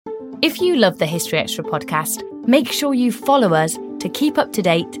If you love the History Extra podcast, make sure you follow us to keep up to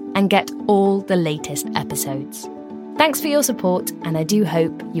date and get all the latest episodes. Thanks for your support, and I do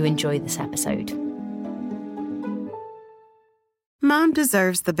hope you enjoy this episode. Mom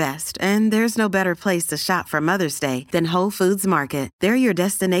deserves the best, and there's no better place to shop for Mother's Day than Whole Foods Market. They're your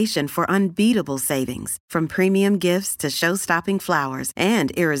destination for unbeatable savings, from premium gifts to show-stopping flowers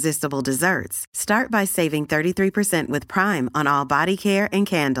and irresistible desserts. Start by saving 33% with Prime on all body care and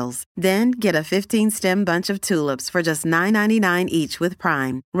candles. Then get a 15-stem bunch of tulips for just $9.99 each with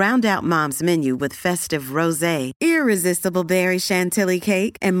Prime. Round out Mom's menu with festive rosé, irresistible berry chantilly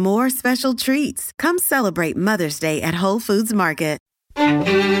cake, and more special treats. Come celebrate Mother's Day at Whole Foods Market.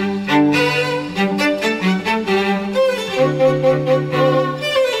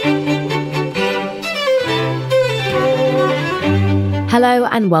 Hello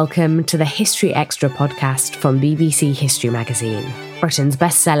and welcome to the History Extra podcast from BBC History Magazine, Britain's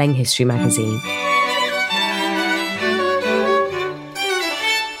best-selling history magazine.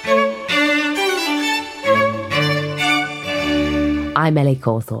 I'm Ellie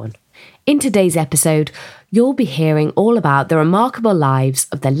Cawthorne. In today's episode, you'll be hearing all about the remarkable lives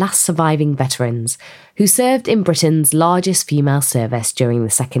of the last surviving veterans who served in Britain's largest female service during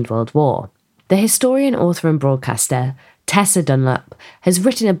the Second World War. The historian, author and broadcaster Tessa Dunlop has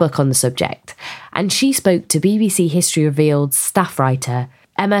written a book on the subject, and she spoke to BBC History Revealed's staff writer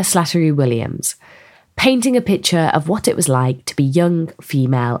Emma Slattery-Williams, painting a picture of what it was like to be young,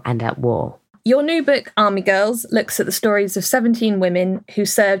 female and at war. Your new book, Army Girls, looks at the stories of 17 women who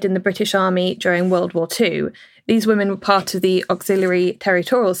served in the British Army during World War II. These women were part of the Auxiliary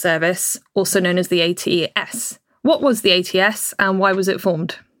Territorial Service, also known as the ATS. What was the ATS and why was it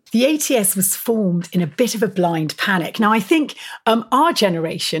formed? The ATS was formed in a bit of a blind panic. Now, I think our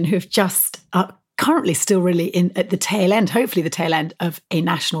generation, who've just currently still really at the tail end, hopefully the tail end of a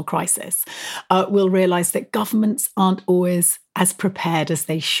national crisis, will realise that governments aren't always as prepared as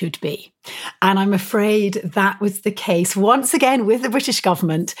they should be. And I'm afraid that was the case once again with the British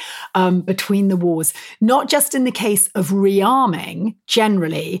government between the wars, not just in the case of rearming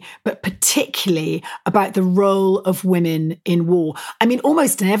generally, but particularly about the role of women in war. I mean,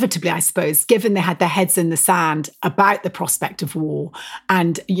 almost inevitably, I suppose, given they had their heads in the sand about the prospect of war.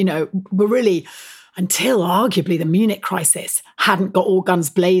 And, you know, were really, until arguably the Munich crisis, hadn't got all guns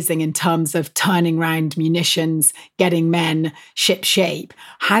blazing in terms of turning round munitions, getting men ship shape.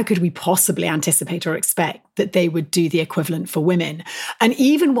 How could we possibly anticipate or expect that they would do the equivalent for women? And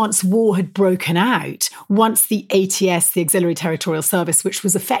even once war had broken out, once the ATS, the Auxiliary Territorial Service, which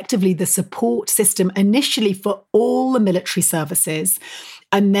was effectively the support system initially for all the military services,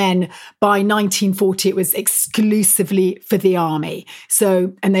 and then by 1940, it was exclusively for the army.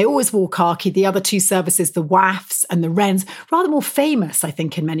 So, and they always wore khaki. The other two services, the WAAFs and the Wrens, rather more famous, I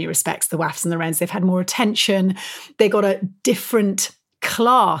think, in many respects, the WAAFs and the Wrens. They've had more attention. They got a different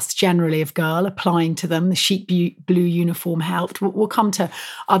class generally of girl applying to them. The sheep blue uniform helped. We'll come to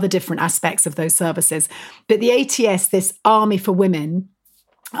other different aspects of those services. But the ATS, this Army for Women,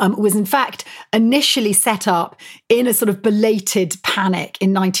 was in fact initially set up in a sort of belated panic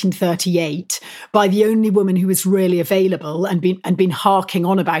in 1938 by the only woman who was really available and been harking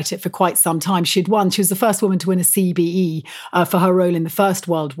on about it for quite some time. She was the first woman to win a CBE for her role in the First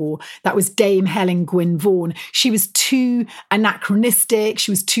World War. That was Dame Helen Gwyn Vaughan. She was too anachronistic.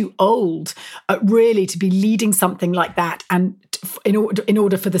 She was too old really to be leading something like that, and in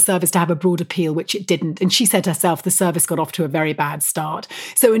order for the service to have a broad appeal, which it didn't. And she said herself, the service got off to a very bad start.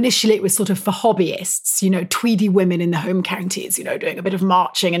 So initially it was sort of for hobbyists, you know, tweedy women in the home counties, you know, doing a bit of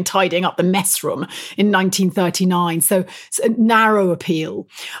marching and tidying up the mess room in 1939. So it's a narrow appeal.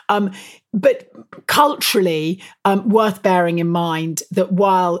 But culturally, worth bearing in mind that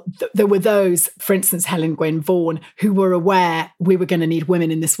while there were those, for instance, Helen Gwyn Vaughan, who were aware we were going to need women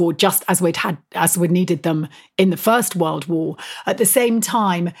in this war, just as we'd needed them in the First World War, at the same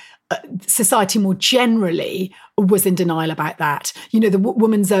time, society more generally was in denial about that. You know, the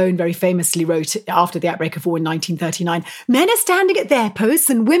Woman's Own very famously wrote after the outbreak of war in 1939, men are standing at their posts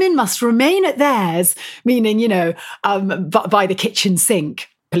and women must remain at theirs, meaning, you know, by the kitchen sink,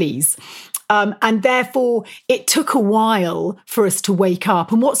 please. And therefore, it took a while for us to wake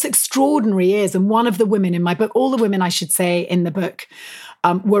up. And what's extraordinary is, and one of the women in my book, all the women, I should say, in the book,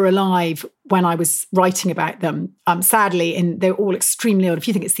 were alive when I was writing about them. Sadly, they're all extremely old. If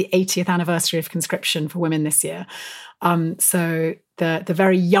you think it's the 80th anniversary of conscription for women this year. So the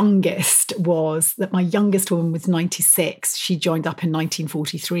very youngest my youngest woman was 96. She joined up in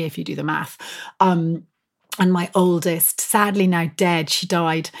 1943, if you do the math. And my oldest, sadly now dead, she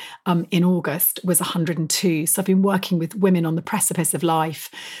died in August, was 102. So I've been working with women on the precipice of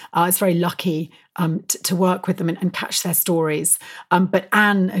life. I was very lucky to work with them and catch their stories. But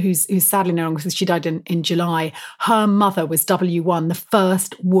Anne, who's sadly no longer, because she died in July, her mother was W1, the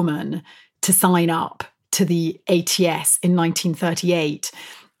first woman to sign up to the ATS in 1938.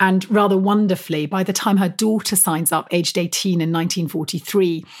 And rather wonderfully, by the time her daughter signs up, aged 18 in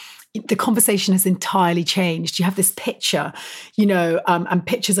 1943, the conversation has entirely changed. You have this picture, and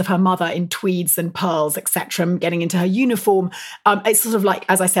pictures of her mother in tweeds and pearls, etc., getting into her uniform. It's sort of like,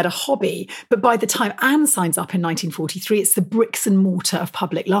 as I said, a hobby. But by the time Anne signs up in 1943, it's the bricks and mortar of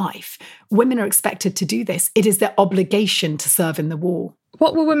public life. Women are expected to do this. It is their obligation to serve in the war.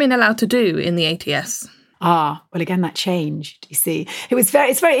 What were women allowed to do in the ATS? Well, again, that changed, you see. It's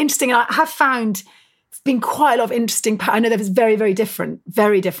very interesting. And I have found been quite a lot of interesting. I know that it's very, very different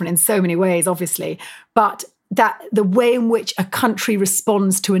in so many ways, obviously, but that the way in which a country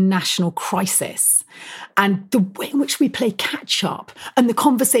responds to a national crisis and the way in which we play catch up and the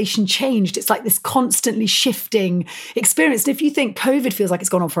conversation changed. It's like this constantly shifting experience. And if you think COVID feels like it's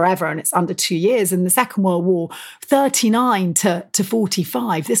gone on forever and it's under 2 years, and the Second World War, 39 to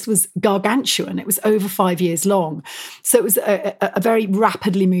 45, this was gargantuan. It was over 5 years long. So it was a very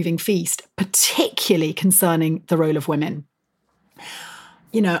rapidly moving feast, particularly concerning the role of women.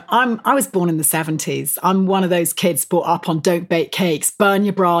 I was born in the 70s. I'm one of those kids brought up on don't bake cakes, burn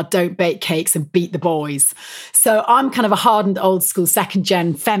your bra, don't bake cakes and beat the boys. So I'm kind of a hardened old school second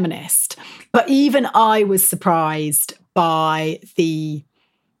gen feminist. But even I was surprised by the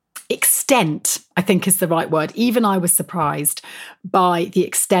extent, I think is the right word. Even I was surprised by the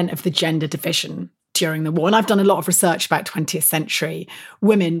extent of the gender division during the war. And I've done a lot of research about 20th century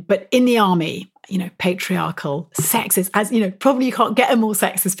women, but in the army, patriarchal, sexist, as probably you can't get a more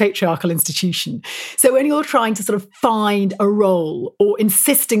sexist patriarchal institution. So when you're trying to sort of find a role or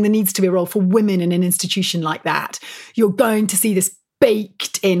insisting there needs to be a role for women in an institution like that, you're going to see this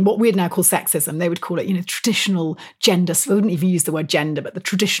baked in what we'd now call sexism. They would call it, traditional gender. So I wouldn't even use the word gender, but the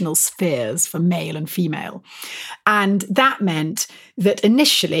traditional spheres for male and female. And that meant that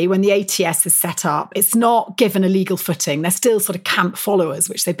initially, when the ATS is set up, it's not given a legal footing. They're still sort of camp followers,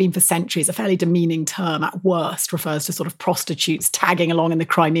 which they've been for centuries. A fairly demeaning term at worst refers to sort of prostitutes tagging along in the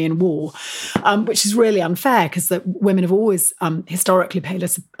Crimean War, which is really unfair because the women have always historically played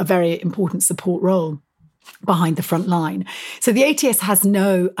a very important support role behind the front line. So the ATS has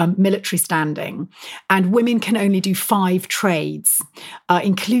no military standing, and women can only do 5 trades,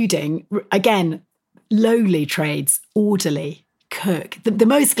 including, again, lowly trades, orderly, cook. The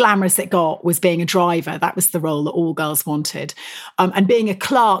most glamorous it got was being a driver. That was the role that all girls wanted. And being a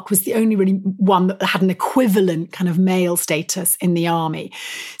clerk was the only really one that had an equivalent kind of male status in the army.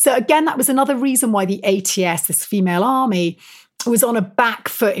 So again, that was another reason why the ATS, this female army, was on a back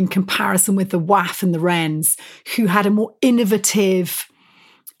foot in comparison with the WAF and the Wrens, who had a more innovative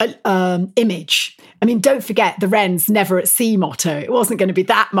image. I mean, don't forget the Wrens never at sea motto. It wasn't going to be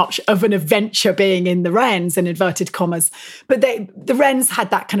that much of an adventure being in the Wrens, in inverted commas. But the Wrens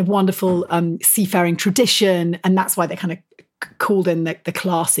had that kind of wonderful seafaring tradition, and that's why they kind of called in the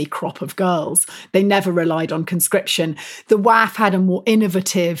classy crop of girls. They never relied on conscription. The WAF had a more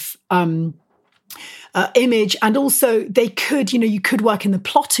innovative image, and also they could, you could work in the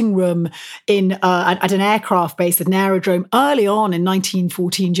plotting room at an aircraft base, at an aerodrome. Early on in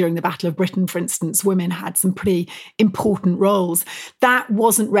 1914, during the Battle of Britain, for instance, women had some pretty important roles. That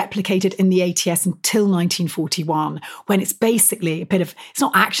wasn't replicated in the ATS until 1941, when it's basically it's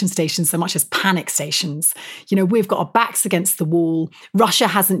not action stations so much as panic stations. We've got our backs against the wall. Russia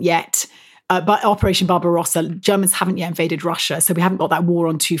hasn't yet. By Operation Barbarossa, Germans haven't yet invaded Russia, so we haven't got that war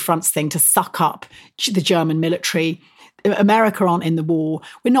on two fronts thing to suck up the German military. America aren't in the war.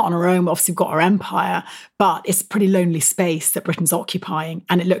 We're not on our own. Obviously, we've got our empire, but it's a pretty lonely space that Britain's occupying,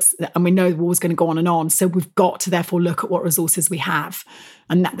 and we know the war's going to go on and on. So we've got to therefore look at what resources we have,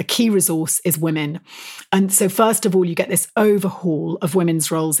 and that the key resource is women. And so, first of all, you get this overhaul of women's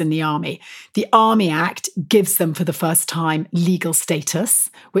roles in the army. The Army Act gives them, for the first time, legal status,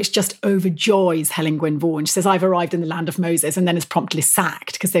 which just overjoys Helen Gwynne Vaughan. She says, "I've arrived in the land of Moses," and then is promptly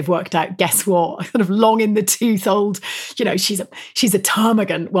sacked because they've worked out, guess what? Sort of long in the tooth old. She's a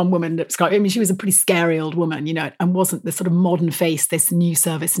termagant, one woman described. I mean, she was a pretty scary old woman, and wasn't the sort of modern face this new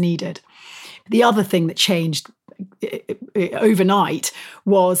service needed. The other thing that changed overnight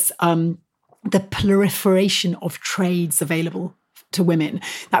was the proliferation of trades available to women.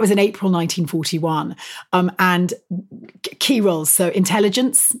 That was in April 1941. And key roles, so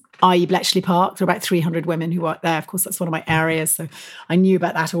intelligence, i.e. Bletchley Park. There are about 300 women who work there. Of course, that's one of my areas, so I knew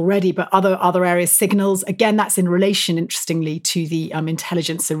about that already. But other areas, Signals, again, that's in relation, interestingly, to the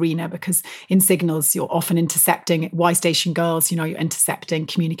intelligence arena, because in Signals, you're often intercepting Y Station girls, you're intercepting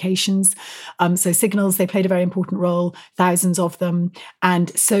communications. So Signals, they played a very important role, thousands of them.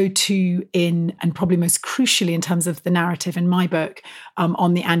 And so too and probably most crucially in terms of the narrative in my book,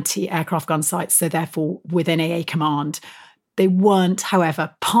 on the anti-aircraft gun sites, so therefore within AA Command. They weren't,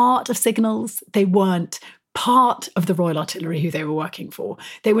 however, part of Signals. They weren't part of the Royal Artillery who they were working for.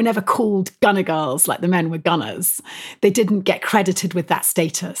 They were never called gunner girls like the men were gunners. They didn't get credited with that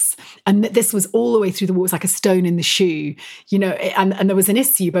status. And this was all the way through the war. It was like a stone in the shoe, and there was an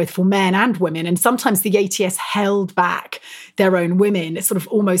issue both for men and women. And sometimes the ATS held back their own women. It's sort of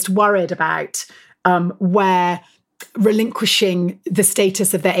almost worried about where relinquishing the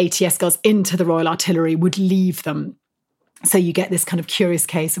status of their ATS girls into the Royal Artillery would leave them. So you get this kind of curious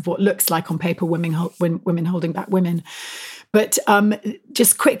case of what looks like on paper women holding back women. But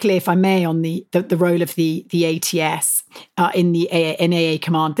just quickly, if I may, on the role of the ATS in AA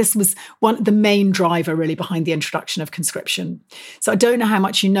Command, this was the main driver really behind the introduction of conscription. So I don't know how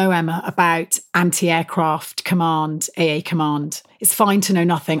much you know, Emma, about anti-aircraft command, AA Command. It's fine to know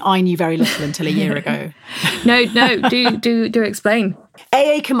nothing. I knew very little until a year ago. No, do explain.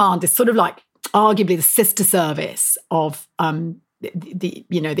 AA Command is sort of like arguably the sister service of the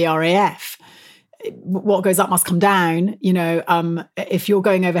RAF. What goes up must come down. If you're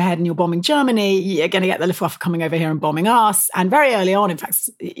going overhead and you're bombing Germany, you're going to get the Luftwaffe coming over here and bombing us. And very early on, in fact,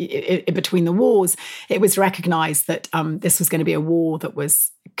 in between the wars, it was recognised that this was going to be a war that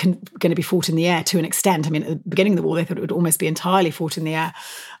was going to be fought in the air to an extent. I mean, at the beginning of the war, they thought it would almost be entirely fought in the air.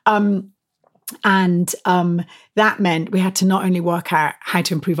 And that meant we had to not only work out how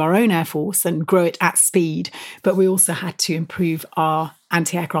to improve our own air force and grow it at speed, but we also had to improve our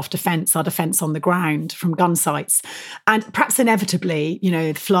anti-aircraft defence, our defence on the ground from gun sites. And perhaps inevitably,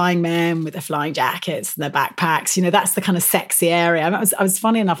 the flying men with their flying jackets and their backpacks, that's the kind of sexy area. I was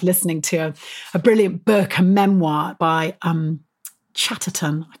funny enough listening to a brilliant book, a memoir by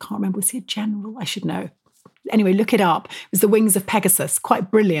Chatterton. I can't remember, was he a general? I should know. Anyway, look it up. It was The Wings of Pegasus, quite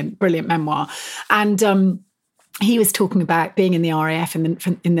brilliant memoir. And he was talking about being in the RAF in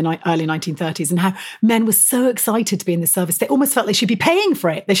the early 1930s and how men were so excited to be in the service. They almost felt they should be paying for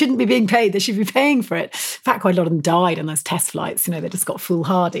it. They shouldn't be being paid. They should be paying for it. In fact, quite a lot of them died on those test flights. They just got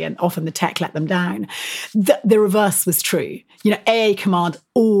foolhardy and often the tech let them down. The reverse was true. AA Command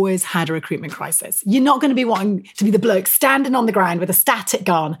always had a recruitment crisis. You're not going to be wanting to be the bloke standing on the ground with a static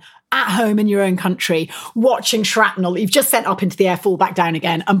gun at home in your own country, watching shrapnel that you've just sent up into the air fall back down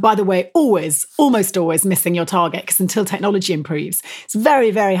again. And by the way, almost always missing your target, because until technology improves, it's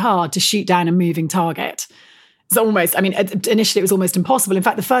very, very hard to shoot down a moving target. It's almost, initially it was almost impossible. In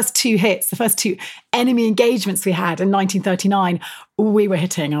fact, the first two enemy engagements we had in 1939, we were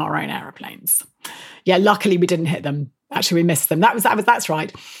hitting our own aeroplanes. Yeah, luckily we didn't hit them. Actually, we missed them. That's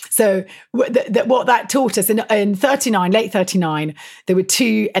right. So what that taught us in 39, late 39, there were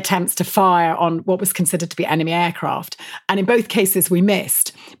two attempts to fire on what was considered to be enemy aircraft. And in both cases, we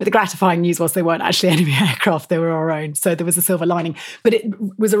missed. But the gratifying news was they weren't actually enemy aircraft. They were our own. So there was a silver lining. But it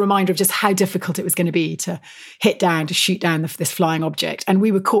was a reminder of just how difficult it was going to be to shoot down this flying object. And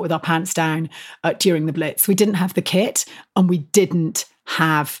we were caught with our pants down during the Blitz. We didn't have the kit and we didn't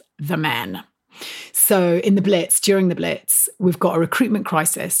have the men. So during the Blitz, we've got a recruitment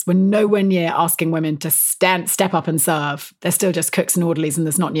crisis. We're nowhere near asking women to step up and serve. They're still just cooks and orderlies, and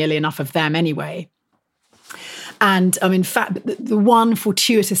there's not nearly enough of them anyway. And in fact, the one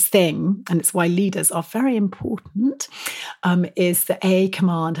fortuitous thing, and it's why leaders are very important, is that AA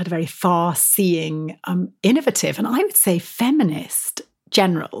Command had a very far-seeing, innovative, and I would say feminist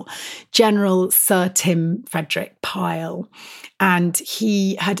General Sir Tim Frederick Pyle. And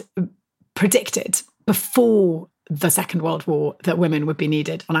he had predicted before the Second World War that women would be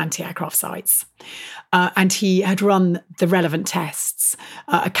needed on anti-aircraft sites. And he had run the relevant tests.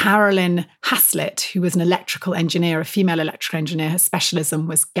 Carolyn Haslett, who was an electrical engineer, a female electrical engineer, her specialism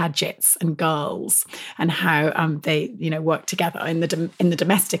was gadgets and girls and how they work together in the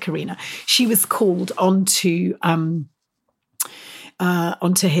domestic arena. She was called onto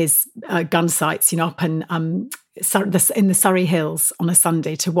his gun sites, up in the Surrey Hills on a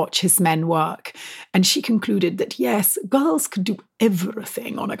Sunday to watch his men work. And she concluded that, yes, girls could do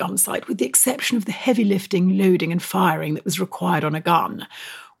everything on a gun site with the exception of the heavy lifting, loading and firing that was required on a gun.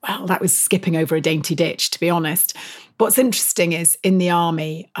 Well, that was skipping over a dainty ditch, to be honest. What's interesting is in the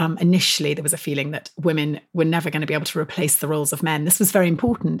army, initially there was a feeling that women were never going to be able to replace the roles of men. This was very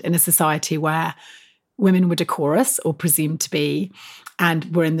important in a society where women were decorous or presumed to be,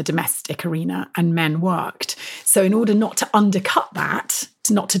 and were in the domestic arena, and men worked. So in order not to undercut that,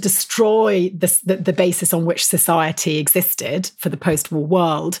 not to destroy the basis on which society existed for the post-war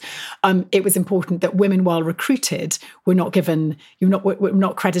world, it was important that women, while recruited, were not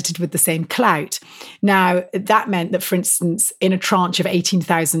credited with the same clout. Now, that meant that, for instance, in a tranche of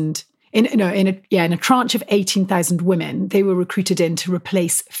 18,000 in a tranche of 18,000 women, they were recruited in to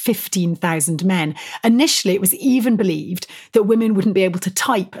replace 15,000 men. Initially, it was even believed that women wouldn't be able to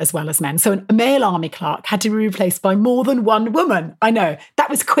type as well as men. So a male army clerk had to be replaced by more than one woman. I know, that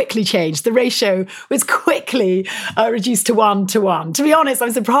was quickly changed. The ratio was quickly reduced to 1:1. To be honest,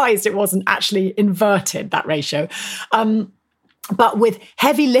 I'm surprised it wasn't actually inverted, that ratio. But with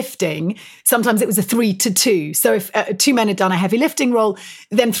heavy lifting, sometimes it was a 3-2. So if 2 men had done a heavy lifting role,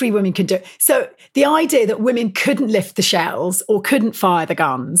 then 3 women could do it. So the idea that women couldn't lift the shells or couldn't fire the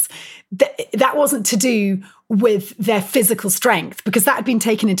guns, that wasn't to do with their physical strength, because that had been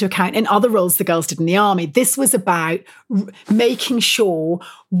taken into account in other roles the girls did in the army. This was about making sure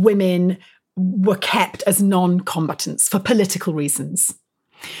women were kept as non-combatants for political reasons.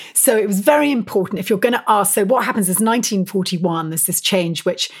 So it was very important. If you're going to ask, so what happens is 1941, there's this change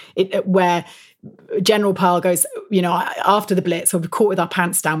where General Pearl goes, after the Blitz, we're caught with our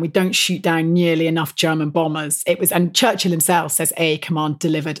pants down. We don't shoot down nearly enough German bombers. And Churchill himself says AA command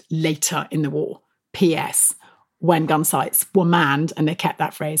delivered later in the war. P.S. when gun sites were manned, and they kept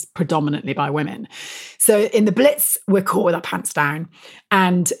that phrase, predominantly by women. So in the Blitz, we're caught with our pants down.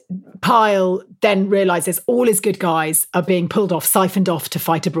 And Pyle then realises all his good guys are being pulled off, siphoned off to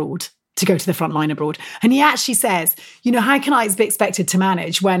fight abroad, to go to the front line abroad. And he actually says, how can I be expected to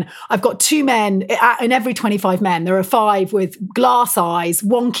manage when I've got 2 men, in every 25 men, there are 5 with glass eyes,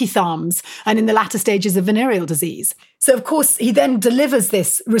 wonky thumbs, and in the latter stages of venereal disease. So of course, he then delivers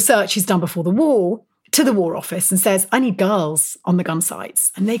this research he's done before the war to the War Office and says, I need girls on the gun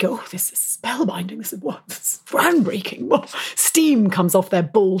sites. And they go, oh, this is spellbinding. This is groundbreaking. What? Steam comes off their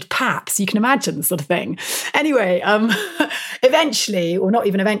bald paps. You can imagine the sort of thing. Anyway, eventually, or not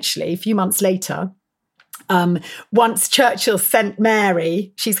even eventually, a few months later, once Churchill sent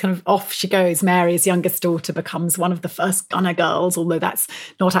Mary, she's kind of off she goes. Mary's youngest daughter becomes one of the first gunner girls, although that's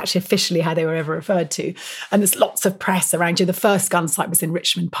not actually officially how they were ever referred to. And there's lots of press around you. The first gun site was in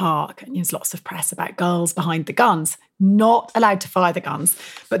Richmond Park, and there's lots of press about girls behind the guns, not allowed to fire the guns,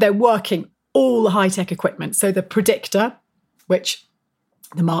 but they're working all the high-tech equipment. So the Predictor, which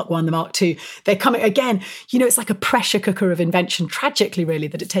the Mark I, the Mark II, they're coming again. It's like a pressure cooker of invention, tragically, really,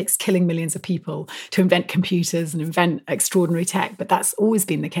 that it takes killing millions of people to invent computers and invent extraordinary tech. But that's always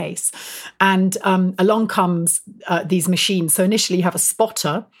been the case. And along comes these machines. So initially you have a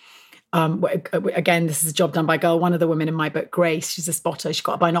spotter. Again, this is a job done by a girl. One of the women in my book, Grace, she's a spotter. She's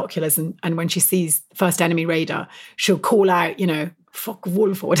got binoculars. And when she sees first enemy raider, she'll call out, Fuck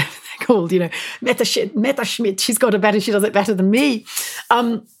Wolf or whatever they're called, Messerschmitt, she does it better than me.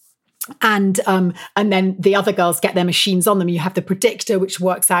 And then the other girls get their machines on them. You have the Predictor, which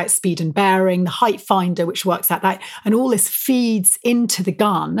works out speed and bearing, the height finder, which works out that, and all this feeds into the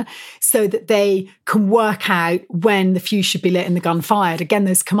gun so that they can work out when the fuse should be lit and the gun fired. Again,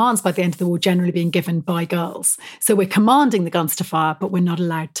 those commands by the end of the war generally being given by girls. So we're commanding the guns to fire, but we're not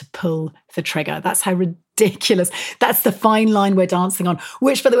allowed to pull the trigger. That's how ridiculous. That's the fine line we're dancing on,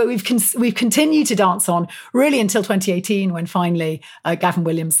 which, by the way, we've continued to dance on really until 2018, when finally Gavin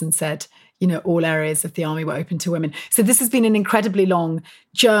Williamson said, all areas of the army were open to women. So this has been an incredibly long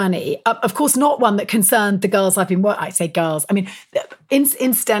journey. Of course, not one that concerned the girls I've been working. I say girls. I mean,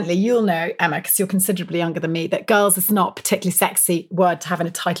 incidentally, you'll know, Emma, because you're considerably younger than me, that girls is not a particularly sexy word to have in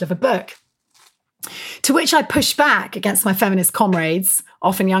a title of a book. To which I push back against my feminist comrades,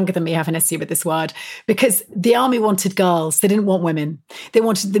 often younger than me, have an issue with this word, because the army wanted girls. They didn't want women. They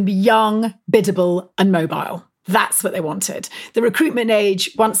wanted them to be young, biddable, and mobile. That's what they wanted. The recruitment age,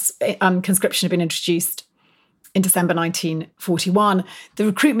 once conscription had been introduced in December 1941, the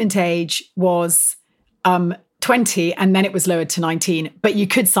recruitment age was 20, and then it was lowered to 19, but you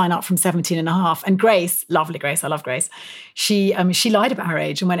could sign up from 17 and a half. And Grace, lovely Grace, I love Grace, she lied about her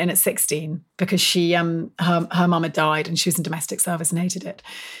age and went in at 16 because her mum had died and she was in domestic service and hated it.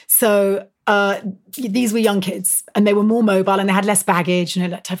 So these were young kids, and they were more mobile and they had less baggage, and they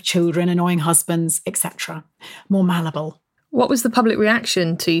had to have children, annoying husbands, etc. More malleable. What was the public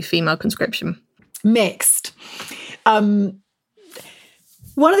reaction to female conscription? Mixed.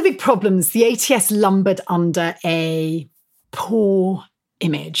 One of the big problems, the ATS lumbered under a poor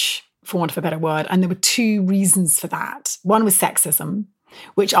image, for want of a better word, and there were 2 reasons for that. One was sexism,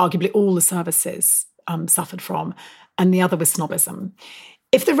 which arguably all the services suffered from, and the other was snobism.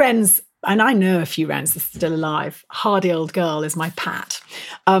 If the Wrens and I know a few Wrens are still alive. Hardy old girl is my Pat.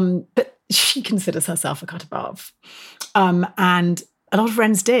 But she considers herself a cut above. And a lot of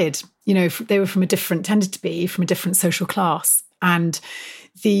Wrens did. They were tended to be from a different social class. And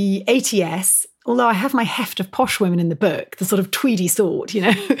the ATS, although I have my heft of posh women in the book, the sort of tweedy sort,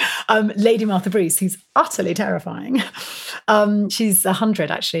 Lady Martha Bruce, who's utterly terrifying. She's 100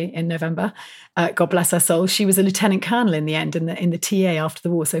 actually in November. God bless her soul. She was a lieutenant colonel in the end in the TA after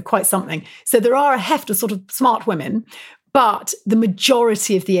the war, so quite something. So there are a heft of sort of smart women, but the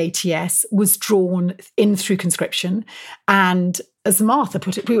majority of the ATS was drawn in through conscription. And as Martha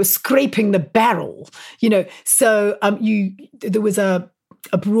put it, we were scraping the barrel, So there was a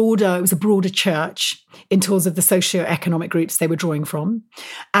broader church in terms of the socio-economic groups they were drawing from.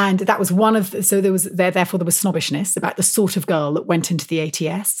 And that was therefore there was snobbishness about the sort of girl that went into the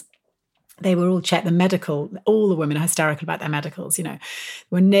ATS. They were all checked, all the women are hysterical about their medicals,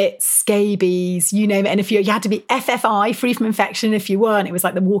 were knits, scabies, you name it. And if you had to be FFI, free from infection. If you weren't, it was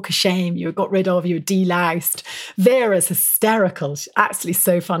like the walk of shame. You were got rid of, you were deloused. Vera's hysterical. She's actually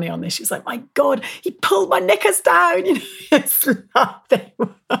so funny on this. She was like, my God, he pulled my knickers down. It's like they were.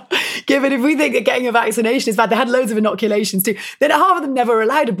 Given if we think that getting a vaccination is bad, they had loads of inoculations too. Then half of them never were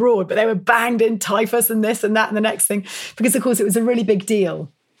allowed abroad, but they were banged in typhus and this and that and the next thing. Because of course it was a really big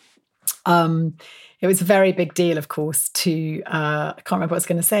deal. It was a very big deal, of course, I can't remember what I was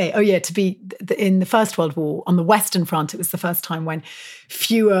going to say. Oh, yeah, to be in the First World War, on the Western Front, it was the first time when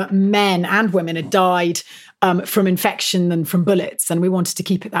fewer men and women had died from infection than from bullets. And we wanted to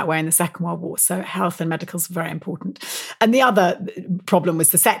keep it that way in the Second World War. So health and medicals were very important. And the other problem was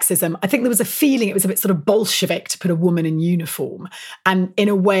the sexism. I think there was a feeling it was a bit sort of Bolshevik to put a woman in uniform. And in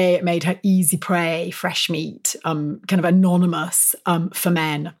a way, it made her easy prey, fresh meat, kind of anonymous for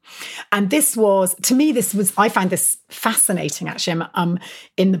men. And I found this fascinating, actually,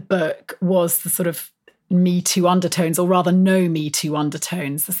 in the book, was the sort of Me Too undertones, or rather no Me Too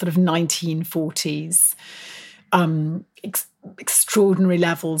undertones, the sort of 1940s extraordinary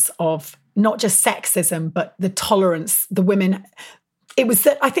levels of not just sexism, but the tolerance, the women. It was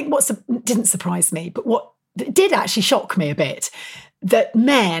that, I think what didn't surprise me, but what did actually shock me a bit, that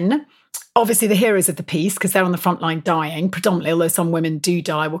men, obviously the heroes of the piece, because they're on the front line dying, predominantly, although some women do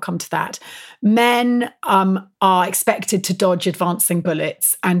die, we'll come to that. Men are expected to dodge advancing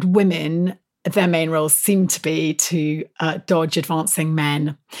bullets, and women, their main roles seem to be to dodge advancing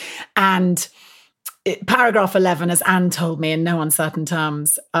men. And paragraph 11, as Anne told me in no uncertain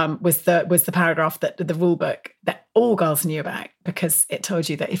terms, was the paragraph that the rule book that all girls knew about, because it told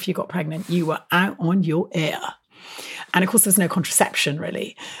you that if you got pregnant, you were out on your ear. And of course, there was no contraception,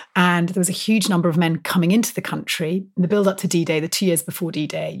 really. And there was a huge number of men coming into the country. In the build up to D-Day, the 2 years before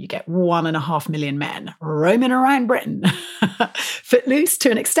D-Day, you get 1.5 million men roaming around Britain, footloose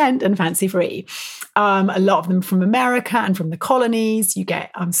to an extent and fancy free. A lot of them from America and from the colonies. You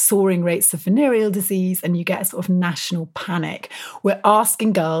get soaring rates of venereal disease, and you get a sort of national panic. We're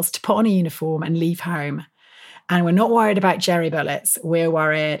asking girls to put on a uniform and leave home. And we're not worried about Jerry bullets. We're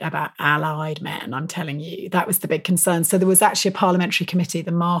worried about allied men, I'm telling you. That was the big concern. So there was actually a parliamentary committee,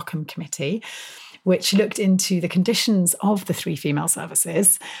 the Markham Committee, which looked into the conditions of the 3 female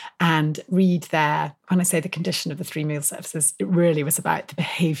services and when I say the condition of the 3 male services, it really was about the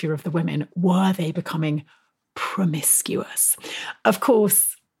behaviour of the women. Were they becoming promiscuous? Of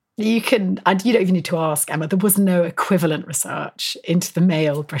course, you don't even need to ask, Emma. There was no equivalent research into the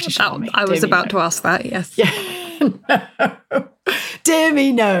male British Army. I was about to ask that, yes. Yeah. No. Dear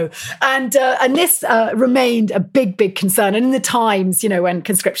me, no. And this remained a big, big concern. And in the Times, when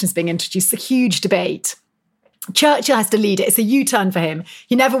conscription's being introduced, a huge debate. Churchill has to lead it. It's a U-turn for him.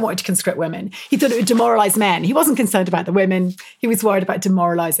 He never wanted to conscript women. He thought it would demoralise men. He wasn't concerned about the women. He was worried about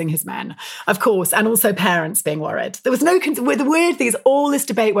demoralising his men, of course, and also parents being worried. There was the weird thing is all this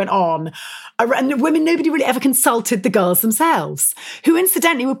debate went on, and the women, nobody really ever consulted the girls themselves, who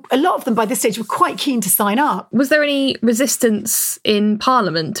incidentally, a lot of them by this stage were quite keen to sign up. Was there any resistance in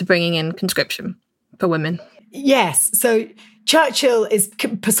Parliament to bringing in conscription for women? Yes. So Churchill is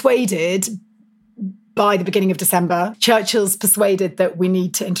persuaded. By the beginning of December, Churchill's persuaded that we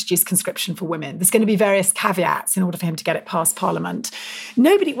need to introduce conscription for women. There's going to be various caveats in order for him to get it past Parliament.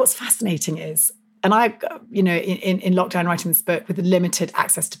 What's fascinating is, and I, in lockdown writing this book with the limited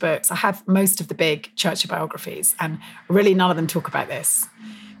access to books, I have most of the big Churchill biographies, and really none of them talk about this.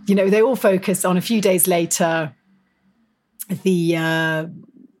 They all focus on a few days later, the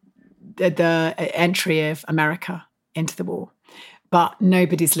entry of America into the war. But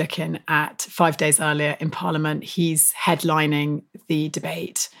nobody's looking at 5 days earlier in Parliament. He's headlining the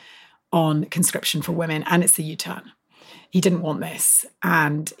debate on conscription for women, and it's a U-turn. he didn't want this.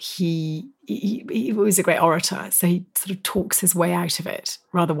 And he was a great orator. So he sort of talks his way out of it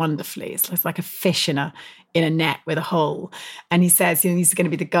rather wonderfully. It's like a fish in a net with a hole. And he says, these are going to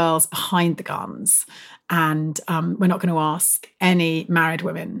be the girls behind the guns. And we're not going to ask any married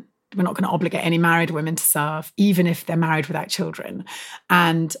women. We're not going to obligate any married women to serve, even if they're married without children.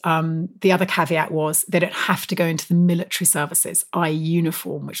 And the other caveat was they don't have to go into the military services, i.e.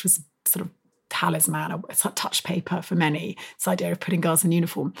 uniform, which was sort of talisman or touch paper for many, this idea of putting girls in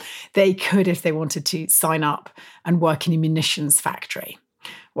uniform. They could, if they wanted to, sign up and work in a munitions factory.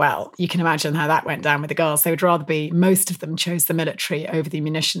 Well, you can imagine how that went down with the girls. They would rather most of them chose the military over the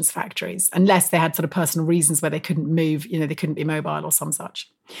munitions factories, unless they had sort of personal reasons where they couldn't move, they couldn't be mobile or some such.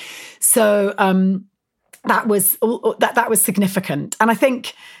 So that was significant. And I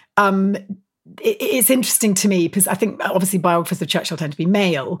think it's interesting to me because I think obviously biographers of Churchill tend to be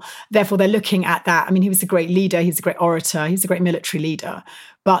male. Therefore, they're looking at that. I mean, he was a great leader. He was a great orator. He was a great military leader.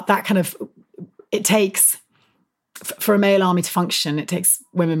 But that it takes... For a male army to function, it takes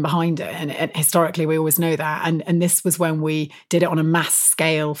women behind it. And historically, we always know that. And this was when we did it on a mass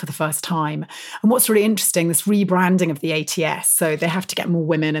scale for the first time. And what's really interesting, this rebranding of the ATS. So they have to get more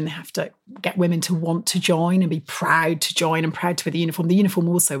women and they have to get women to want to join and be proud to join and proud to wear the uniform. The uniform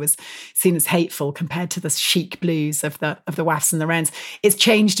also was seen as hateful compared to the chic blues of the WAFs and the Wrens. It's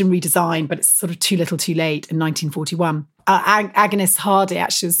changed and redesigned, but it's sort of too little too late in 1941. Agnes Hardy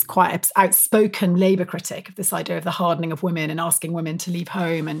actually was quite an outspoken Labour critic of this idea of the hardening of women and asking women to leave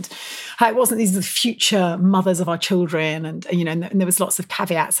home, and how it wasn't these are the future mothers of our children, and and there was lots of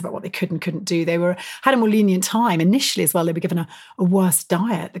caveats about what they could and couldn't do. They had a more lenient time initially as well. They were given a worse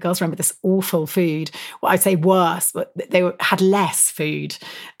diet. The girls remember this awful food. Well, I'd say worse, but they had less food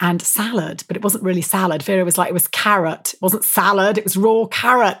and salad, but it wasn't really salad. Vera was like, it was carrot. It wasn't salad. It was raw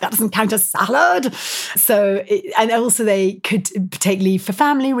carrot. That doesn't count as salad. So, and also they could take leave for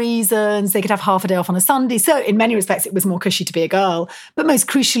family reasons. They could have half a day off on a Sunday. So in many respects, it was more cushy to be a girl. But most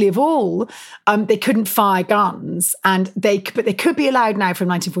crucially of all, they couldn't fire guns. But they could be allowed now from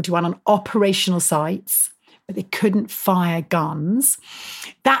 1941 on operational sites, but they couldn't fire guns.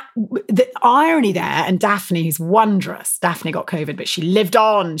 The irony there, and Daphne, who's wondrous, Daphne got COVID, but she lived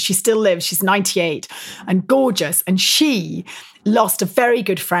on. She still lives. She's 98 and gorgeous. And she lost a very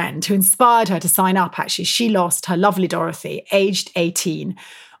good friend who inspired her to sign up, actually. She lost her lovely Dorothy, aged 18,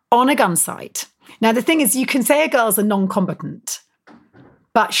 on a gun site. Now, the thing is, you can say a girl's a non-combatant,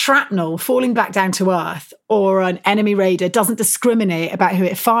 but shrapnel falling back down to earth or an enemy raider doesn't discriminate about who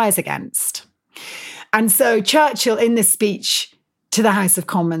it fires against. And so Churchill, in this speech to the House of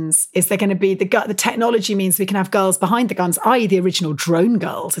Commons, is there going to be the technology means we can have girls behind the guns, i.e. the original drone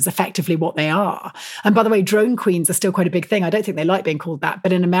girls is effectively what they are. And by the way, drone queens are still quite a big thing. I don't think they like being called that.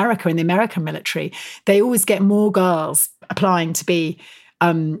 But in America, in the American military, they always get more girls applying to be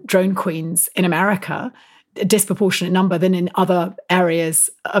drone queens in America, a disproportionate number than in other areas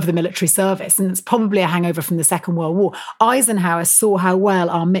of the military service. And it's probably a hangover from the Second World War. Eisenhower saw how well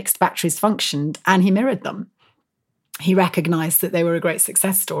our mixed batteries functioned and he mirrored them. He recognised that they were a great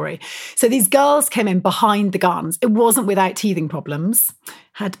success story. So these girls came in behind the guns. It wasn't without teething problems,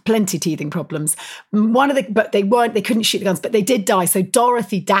 had plenty teething problems. But they couldn't shoot the guns, but they did die. So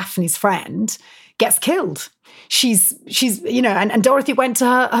Dorothy, Daphne's friend, gets killed. She's and Dorothy went to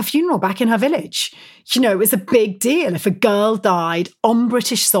her funeral back in her village. It was a big deal if a girl died on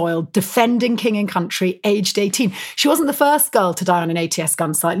British soil, defending king and country, aged 18. She wasn't the first girl to die on an ATS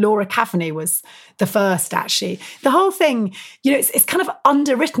gun site. Laura Caveny was the first, actually. The whole thing, it's kind of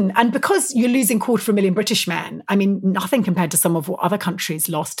underwritten. And because you're losing 250,000 British men, I mean, nothing compared to some of what other countries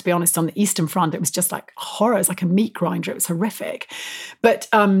lost, to be honest. On the Eastern Front, it was just like horror. It was like a meat grinder. It was horrific. But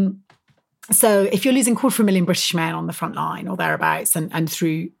so if you're losing 250,000 British men on the front line or thereabouts and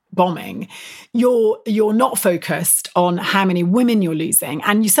through bombing, you're not focused on how many women you're losing.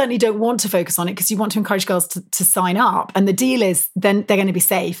 And you certainly don't want to focus on it because you want to encourage girls to sign up. And the deal is then they're going to be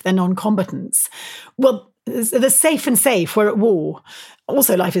safe. They're non-combatants. Well, they're safe and safe. We're at war.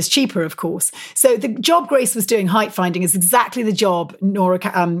 Also, life is cheaper, of course. So the job Grace was doing, height finding, is exactly the job Nora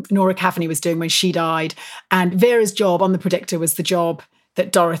Caveny was doing when she died. And Vera's job on the Predictor was the job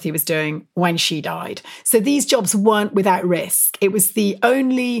that Dorothy was doing when she died. So these jobs weren't without risk. It was the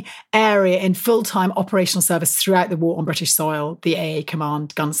only area in full-time operational service throughout the war on British soil, the AA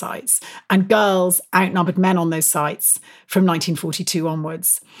Command gun sites. And girls outnumbered men on those sites from 1942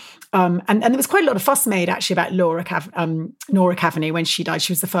 onwards. And there was quite a lot of fuss made, actually, about Nora Caveny when she died.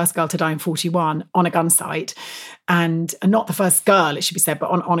 She was the first girl to die in 41 on a gun site. and not the first girl, it should be said,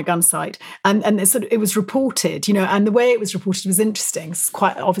 but on a gun site. And it was reported, and the way it was reported was interesting. It's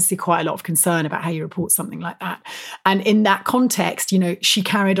quite a lot of concern about how you report something like that. And in that context, she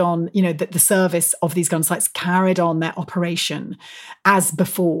carried on, the service of these gun sites carried on their operation as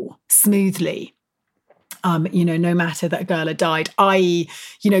before, smoothly. No matter that a girl had died, i.e.,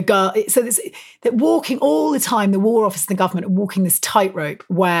 so that walking all the time, the War Office and the government are walking this tightrope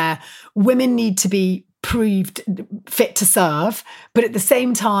where women need to be proved fit to serve, but at the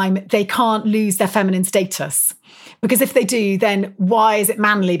same time, they can't lose their feminine status. Because if they do, then why is it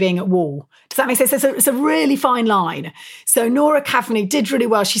manly being at war? Does that make sense? It's a really fine line. So Nora Cavani did really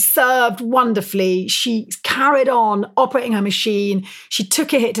well. She served wonderfully. She carried on operating her machine. She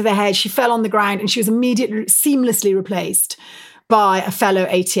took a hit to the head. She fell on the ground and she was immediately, seamlessly replaced by a fellow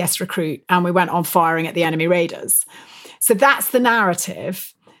ATS recruit. And we went on firing at the enemy raiders. So that's the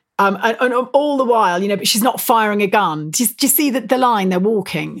narrative. And all the while, but she's not firing a gun. Do you see the line they're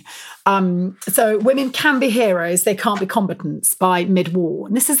walking? So women can be heroes, they can't be combatants by mid-war.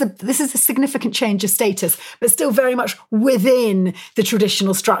 And this is a significant change of status, but still very much within the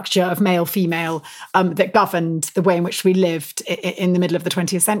traditional structure of male-female that governed the way in which we lived in the middle of the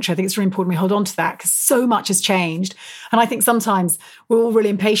 20th century. I think it's really important we hold on to that because so much has changed. And I think sometimes we're all really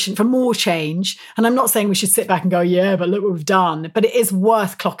impatient for more change. And I'm not saying we should sit back and go, yeah, but look what we've done. But it is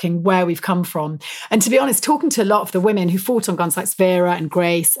worth clocking where we've come from. And to be honest, talking to a lot of the women who fought on gun sites, Vera and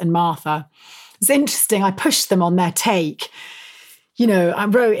Grace and Martha, it's interesting. I pushed them on their take. I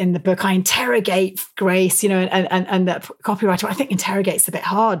wrote in the book, I interrogate Grace, and the copywriter, I think interrogate's a bit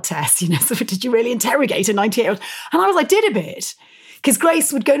hard, Tess, so did you really interrogate a 98-year-old? And I did a bit. Because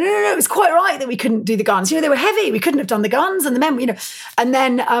Grace would go, no, it was quite right that we couldn't do the guns. They were heavy. We couldn't have done the guns. And the men, and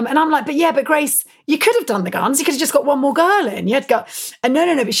then, and I'm like, but Grace, you could have done the guns. You could have just got one more girl in. You had to go. And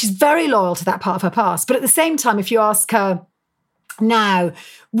no, but she's very loyal to that part of her past. But at the same time, if you ask her now,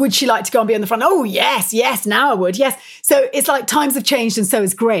 would she like to go and be on the front? Oh, yes, now I would, yes. So it's like times have changed and so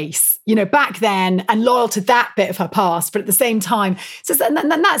has Grace, back then, and loyal to that bit of her past. But at the same time,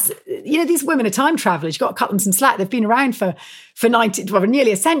 and that's, these women are time travelers. You've got to cut them some slack. They've been around for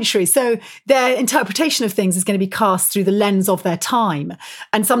nearly a century. So their interpretation of things is going to be cast through the lens of their time.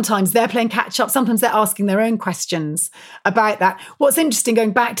 And sometimes they're playing catch up. Sometimes they're asking their own questions about that. What's interesting,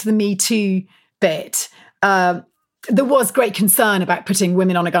 going back to the Me Too bit, there was great concern about putting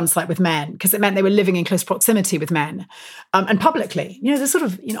women on a gun site with men because it meant they were living in close proximity with men and publicly. The sort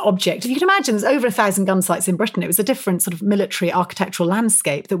of object. If you can imagine, there's over 1,000 gun sites in Britain. It was a different sort of military architectural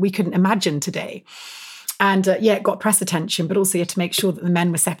landscape that we couldn't imagine today. And it got press attention, but also you had to make sure that the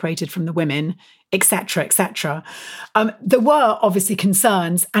men were separated from the women, et cetera, et cetera. There were obviously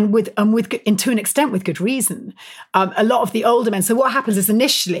concerns, and to an extent with good reason. A lot of the older men. So what happens is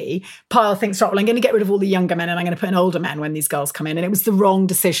initially, Pyle thinks, right, well, I'm going to get rid of all the younger men and I'm going to put in older men when these girls come in. And it was the wrong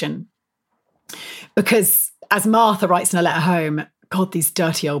decision. Because as Martha writes in a letter home, God, these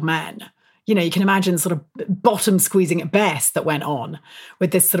dirty old men. You can imagine sort of bottom squeezing at best that went on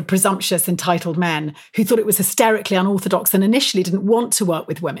with this sort of presumptuous, entitled men who thought it was hysterically unorthodox and initially didn't want to work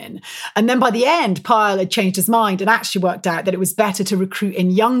with women. And then by the end, Pyle had changed his mind and actually worked out that it was better to recruit in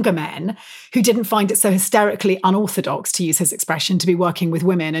younger men who didn't find it so hysterically unorthodox, to use his expression, to be working with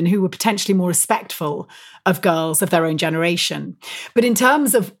women and who were potentially more respectful of girls of their own generation. But in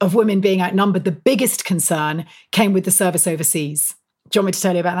terms of women being outnumbered, the biggest concern came with the service overseas. Do you want me to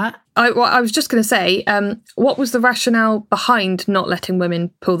tell you about that? I was just going to say, what was the rationale behind not letting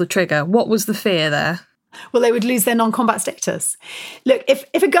women pull the trigger? What was the fear there? Well, they would lose their non-combat status. Look,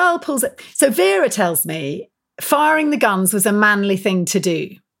 if a girl pulls it... So Vera tells me firing the guns was a manly thing to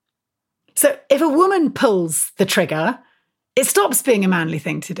do. So if a woman pulls the trigger, it stops being a manly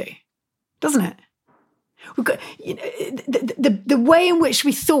thing to do, doesn't it? We've got, the way in which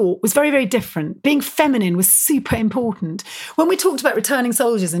we thought was very, very different. Being feminine was super important. When we talked about returning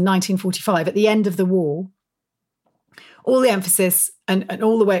soldiers in 1945, at the end of the war, all the emphasis and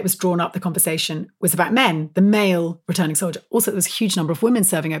all the way it was drawn up, the conversation was about men, the male returning soldier. Also, there was a huge number of women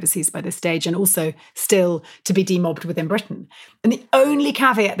serving overseas by this stage and also still to be demobbed within Britain. And the only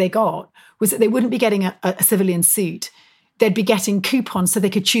caveat they got was that they wouldn't be getting a civilian suit. They'd be getting coupons so they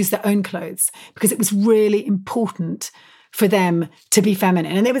could choose their own clothes because it was really important for them to be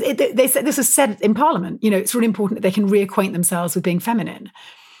feminine. And they said, this was said in Parliament, it's really important that they can reacquaint themselves with being feminine.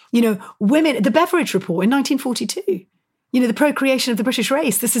 Women, the Beveridge Report in 1942, the procreation of the British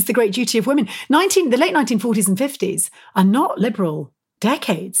race, this is the great duty of women. The late 1940s and 50s are not liberal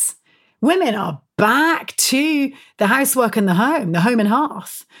decades. Women are back to the housework and the home and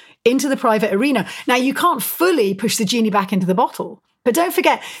hearth, into the private arena. Now, you can't fully push the genie back into the bottle But don't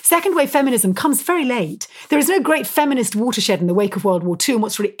forget, second wave feminism comes very late. There is no great feminist watershed in the wake of World War II. And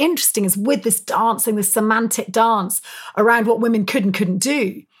what's really interesting is with this dancing, this semantic dance around what women could and couldn't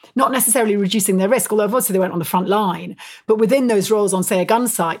do, not necessarily reducing their risk, although obviously they went on the front line, but within those roles on, say, a gun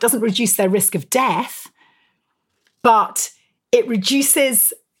site, doesn't reduce their risk of death, but it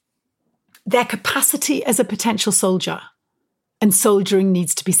reduces their capacity as a potential soldier. And soldiering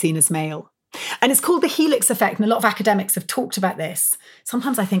needs to be seen as male. And it's called the helix effect, and a lot of academics have talked about this.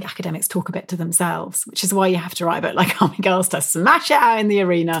 Sometimes I think academics talk a bit to themselves, which is why you have to write a book like Army Girls to smash it out in the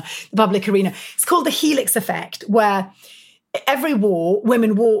arena, the public arena. It's called the helix effect, where every war,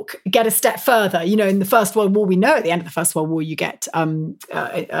 women get a step further. You know, in the First World War, we know at the end of the First World War, you get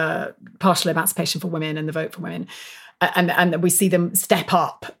partial emancipation for women and the vote for women. And we see them step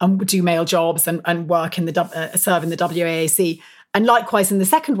up and do male jobs and work in serve in the WAAC. And likewise in the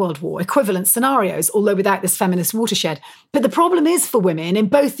Second World War, equivalent scenarios, although without this feminist watershed. But the problem is for women, in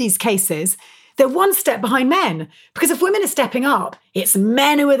both these cases, they're one step behind men. Because if women are stepping up, it's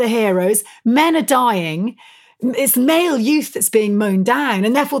men who are the heroes, men are dying, it's male youth that's being mown down,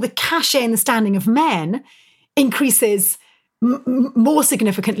 and therefore the cachet and the standing of men increases more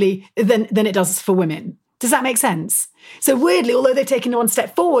significantly than it does for women. Does that make sense? So weirdly, although they've taken one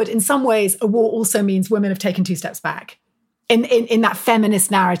step forward, in some ways, a war also means women have taken 2 steps back. In that feminist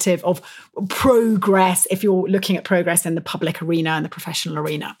narrative of progress, if you're looking at progress in the public arena and the professional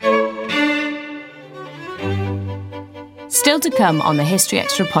arena. Still to come on the History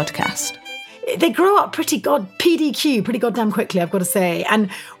Extra podcast. They grow up pretty goddamn quickly, I've got to say. And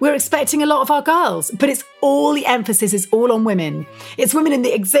we're expecting a lot of our girls, but the emphasis is all on women. It's women in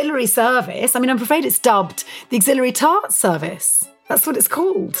the auxiliary service. I mean, I'm afraid it's dubbed the auxiliary tart service. That's what it's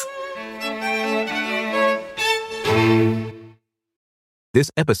called. This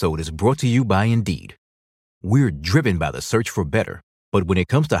episode is brought to you by Indeed. We're driven by the search for better, but when it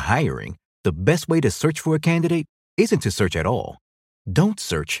comes to hiring, the best way to search for a candidate isn't to search at all. Don't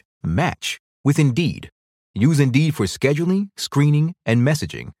search, match with Indeed. Use Indeed for scheduling, screening, and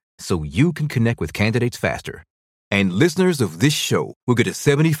messaging so you can connect with candidates faster. And listeners of this show will get a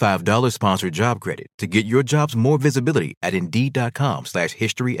 $75 sponsored job credit to get your jobs more visibility at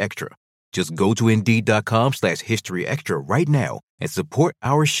Indeed.com/HistoryExtra. Just go to Indeed.com/HistoryExtra right now and support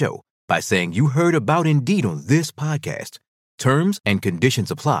our show by saying you heard about Indeed on this podcast. Terms and conditions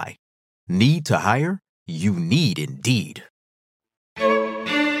apply. Need to hire? You need Indeed.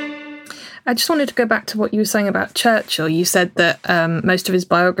 I just wanted to go back to what you were saying about Churchill. You said that most of his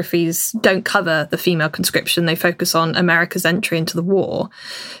biographies don't cover the female conscription. They focus on America's entry into the war.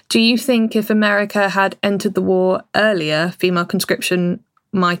 Do you think if America had entered the war earlier, female conscription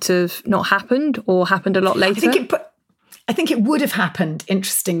might have not happened or happened a lot later? I think it would have happened,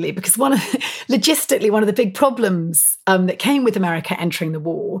 interestingly, because logistically, one of the big problems that came with America entering the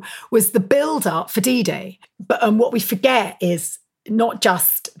war was the build-up for D-Day. But what we forget is not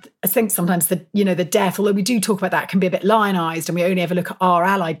just, I think sometimes the death, although we do talk about that, can be a bit lionized and we only ever look at our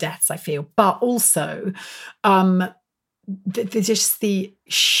Allied deaths, I feel, but also just the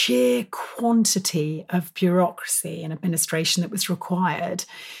sheer quantity of bureaucracy and administration that was required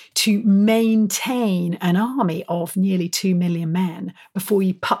to maintain an army of nearly 2 million men before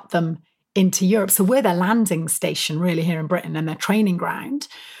you put them into Europe. So we're their landing station really here in Britain and their training ground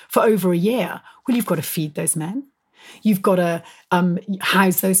for over a year. Well, you've got to feed those men. You've got to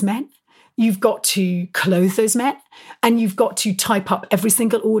house those men. You've got to clothe those men, and you've got to type up every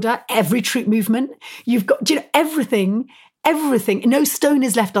single order, every troop movement. You've got, everything. No stone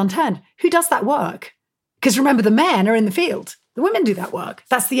is left unturned. Who does that work? Because remember, the men are in the field. The women do that work.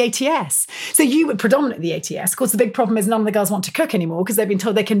 That's the ATS. So you would predominantly the ATS. Of course, the big problem is none of the girls want to cook anymore because they've been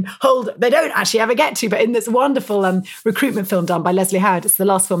told they don't actually ever get to. But in this wonderful recruitment film done by Leslie Howard, it's the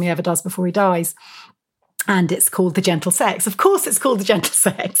last film he ever does before he dies. And it's called The Gentle Sex. Of course, it's called The Gentle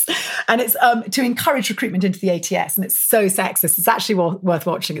Sex. And it's to encourage recruitment into the ATS. And it's so sexist. It's actually worth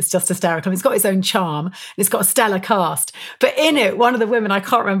watching. It's just hysterical. And it's got its own charm. And it's got a stellar cast. But in it, one of the women, I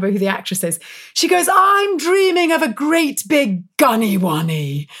can't remember who the actress is, she goes, "I'm dreaming of a great big gunny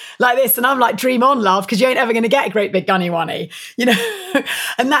wunny." Like this. And I'm like, dream on, love, because you ain't ever going to get a great big gunny wunny.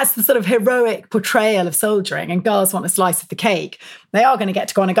 And that's the sort of heroic portrayal of soldiering. And girls want a slice of the cake. They are going to get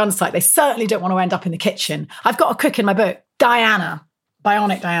to go on a gun site. They certainly don't want to end up in the kitchen. I've got a cook in my book, Diana,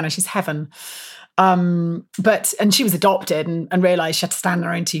 Bionic Diana. She's heaven. And she was adopted and realised she had to stand on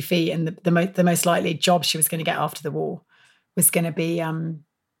her own 2 feet. And the most likely job she was going to get after the war was going to be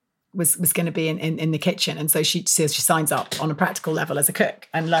was going to be in the kitchen. And so she says she signs up on a practical level as a cook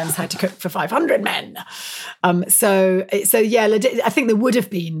and learns how to cook for 500 men. So yeah, I think there would have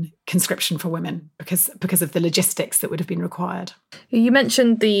been conscription for women because of the logistics that would have been required. You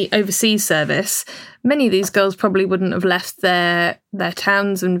mentioned the overseas service. Many of these girls probably wouldn't have left their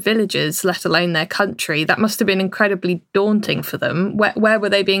towns and villages, let alone their country. That must have been incredibly daunting for them. Where were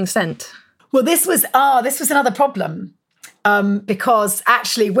they being sent? Well, this was another problem. Because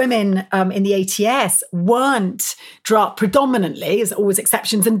actually women in the ATS weren't predominantly, there's always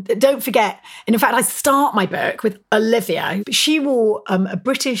exceptions. And don't forget, and in fact, I start my book with Olivia. She wore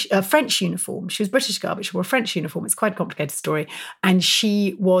a French uniform. She was a British girl, but she wore a French uniform. It's quite a complicated story. And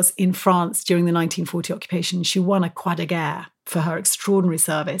she was in France during the 1940 occupation. She won a Croix de Guerre for her extraordinary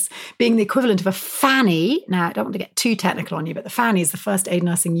service, being the equivalent of a Fanny. Now, I don't want to get too technical on you, but the Fanny is the first aid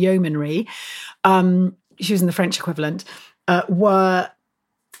nursing yeomanry. She was in the French equivalent. They were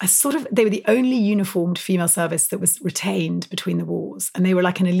the only uniformed female service that was retained between the wars. And they were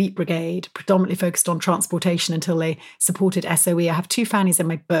like an elite brigade, predominantly focused on transportation until they supported SOE. I have 2 Fannies in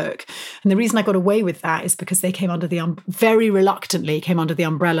my book. And the reason I got away with that is because they came under very reluctantly came under the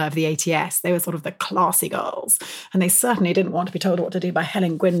umbrella of the ATS. They were sort of the classy girls. And they certainly didn't want to be told what to do by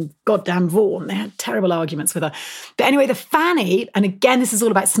Helen Gwynne goddamn Vaughan. They had terrible arguments with her. But anyway, the Fanny, and again, this is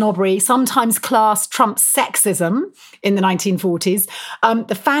all about snobbery, sometimes class trumps sexism in the 1940s.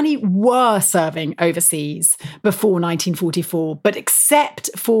 The Fanny were serving overseas before 1944, but except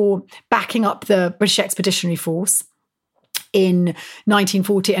for backing up the British Expeditionary Force in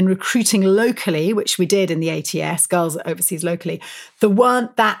 1940 and recruiting locally, which we did in the ATS, girls overseas locally, there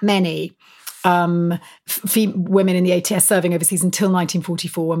weren't that many women in the ATS serving overseas until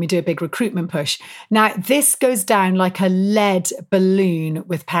 1944 when we do a big recruitment push. Now, this goes down like a lead balloon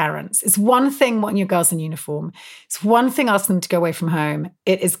with parents. It's one thing wanting your girls in uniform. It's one thing asking them to go away from home.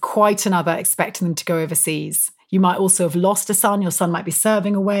 It is quite another expecting them to go overseas. You might also have lost a son. Your son might be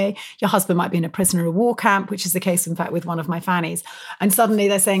serving away. Your husband might be in a prisoner of war camp, which is the case, in fact, with one of my Fannies. And suddenly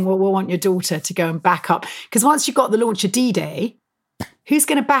they're saying, well, we'll want your daughter to go and back up. Because once you've got the launch of D-Day, who's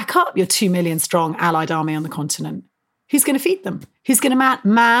going to back up your 2 million strong Allied army on the continent? Who's going to feed them? Who's going to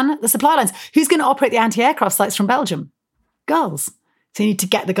man the supply lines? Who's going to operate the anti-aircraft sites from Belgium? Girls. So you need to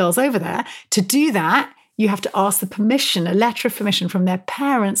get the girls over there. To do that, you have to ask a letter of permission from their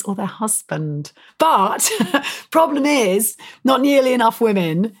parents or their husband. But problem is, not nearly enough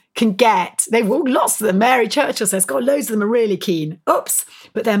women can lots of them. Mary Churchill says, God, loads of them are really keen. Oops.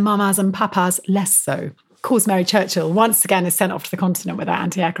 But their mamas and papas, less so. Of course, Mary Churchill, once again, is sent off to the continent with her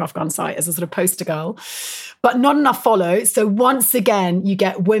anti-aircraft gun site as a sort of poster girl. But not enough follow. So once again, you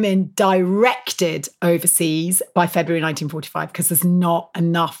get women directed overseas by February 1945 because there's not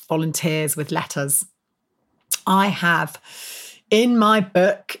enough volunteers with letters. I have, in my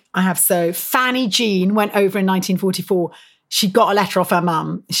book, so Fanny Jean went over in 1944. She got a letter off her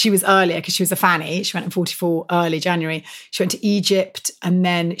mum. She was earlier because she was a Fanny. She went in 44, early January. She went to Egypt and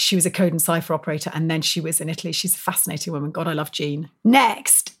then she was a code and cipher operator and then she was in Italy. She's a fascinating woman. God, I love Jean.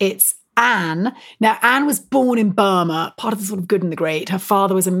 Next, it's Anne. Now, Anne was born in Burma, part of the sort of good and the great. Her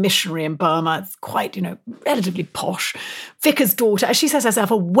father was a missionary in Burma. It's quite, relatively posh. Vicar's daughter, as she says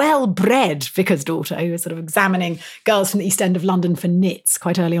herself, a well-bred vicar's daughter who was sort of examining girls from the East End of London for knits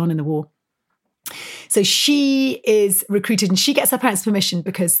quite early on in the war. So she is recruited and she gets her parents' permission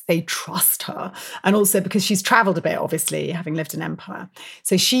because they trust her and also because she's travelled a bit, obviously, having lived in Empire.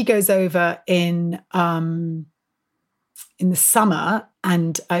 So she goes over in the summer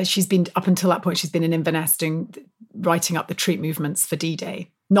and she's been, up until that point, she's been in Inverness writing up the troop movements for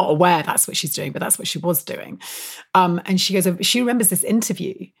D-Day. Not aware that's what she's doing, but that's what she was doing. And she goes over, she remembers this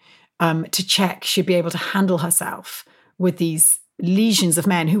interview to check she'd be able to handle herself with these legions of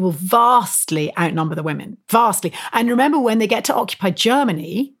men who will vastly outnumber the women, vastly. And remember, when they get to occupy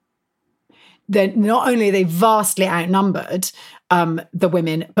Germany, then not only are they vastly outnumbered, the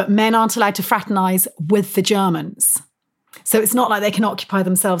women, but men aren't allowed to fraternise with the Germans. So it's not like they can occupy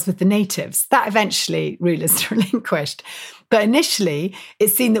themselves with the natives. That eventually rule is relinquished. But initially,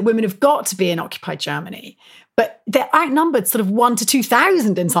 it's seen that women have got to be in occupied Germany. But they're outnumbered sort of 1 to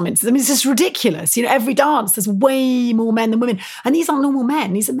 2,000 in some instances. I mean, it's just ridiculous. Every dance, there's way more men than women. And these aren't normal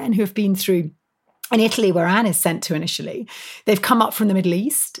men. These are men who have been through, in Italy, where Anne is sent to initially, they've come up from the Middle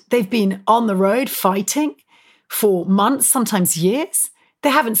East. They've been on the road fighting for months, sometimes years. They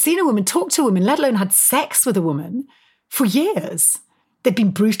haven't seen a woman, talk to a woman, let alone had sex with a woman for years. They've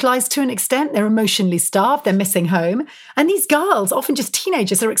been brutalised to an extent. They're emotionally starved. They're missing home. And these girls, often just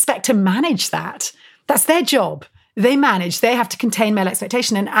teenagers, are expected to manage that. That's their job. they have to contain male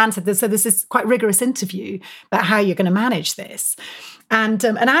expectation. And Anne said, so there's this quite rigorous interview about how you're going to manage this. And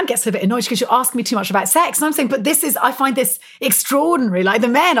Anne gets a bit annoyed because you're asking me too much about sex. And I'm saying, but I find this extraordinary. Like, the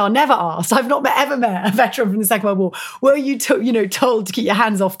men are never asked. I've not ever met a veteran from the Second World War. Were you told to keep your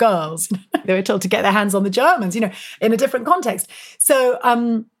hands off girls? They were told to get their hands on the Germans, in a different context. So,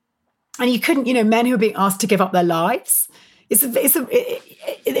 and you couldn't, men who were being asked to give up their lives.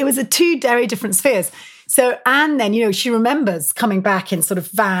 It was two very different spheres. So Anne then, she remembers coming back in sort of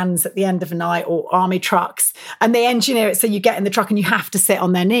vans at the end of the night or army trucks, and they engineer it so you get in the truck and you have to sit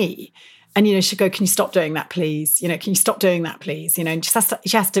on their knee. And, she'd go, can you stop doing that, please? Can you stop doing that, please? And she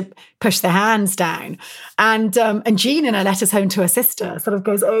has to push their hands down. And Jean, in her letters home to her sister, sort of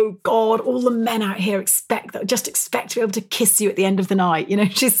goes, oh, God, all the men out here expect to be able to kiss you at the end of the night.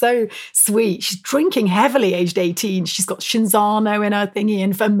 She's so sweet. She's drinking heavily, aged 18. She's got Shinzano in her thingy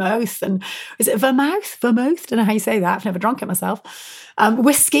and vermouth. And is it vermouth? Vermouth? Don't know how you say that. I've never drunk it myself.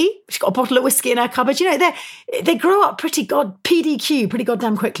 Whiskey. She's got a bottle of whiskey in her cupboard. They grow up pretty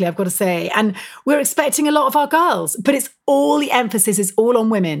goddamn quickly, I've got to say. And we're expecting a lot of our girls, but the emphasis is all on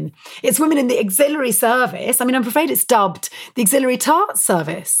women. It's women in the auxiliary service. I mean, I'm afraid it's dubbed the auxiliary tart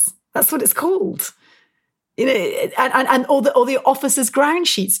service. That's what it's called. And all the officers' ground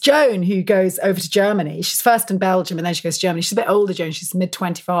sheets. Joan, who goes over to Germany, she's first in Belgium and then she goes to Germany. She's a bit older, Joan. She's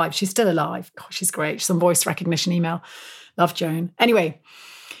mid-25. She's still alive. God, she's great. She's on voice recognition email. Love Joan. Anyway,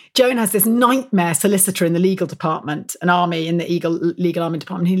 Joan has this nightmare solicitor in the legal department, an army in the legal army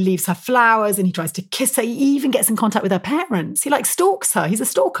department. He leaves her flowers and he tries to kiss her. He even gets in contact with her parents. He stalks her. He's a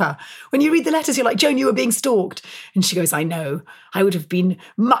stalker. When you read the letters, you're like, Joan, you were being stalked. And she goes, I know. I would have been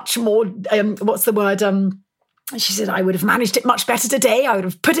much more, she said, I would have managed it much better today. I would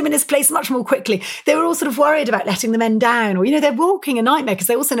have put him in his place much more quickly. They were all sort of worried about letting the men down. Or, they're walking a nightmare because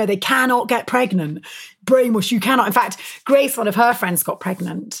they also know they cannot get pregnant. Brainwash, you cannot. In fact, Grace, one of her friends, got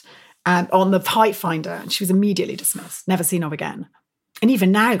pregnant on the Height Finder, and she was immediately dismissed, never seen of again. And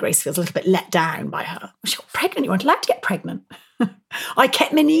even now, Grace feels a little bit let down by her. She got pregnant. You weren't allowed to get pregnant. I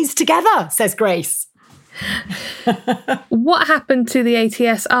kept my knees together, says Grace. What happened to the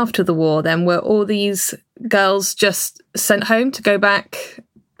ATS after the war then? Were all these girls just sent home to go back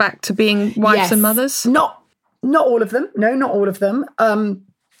to being wives and mothers? Not all of them. No, not all of them.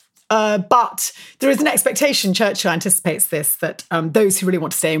 But there is an expectation, Churchill anticipates this, that those who really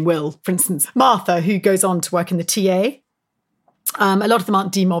want to stay in will. For instance, Martha, who goes on to work in the TA, a lot of them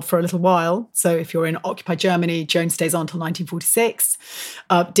aren't demobbed for a little while. So if you're in occupied Germany, Joan stays on until 1946.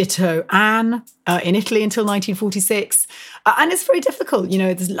 Ditto Anne in Italy until 1946. And it's very difficult.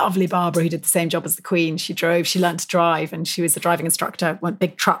 There's lovely Barbara who did the same job as the Queen. She learned to drive, and she was a driving instructor, went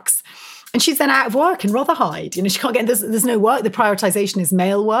big trucks. And she's then out of work in Rotherhithe. She can't get, there's no work. The prioritisation is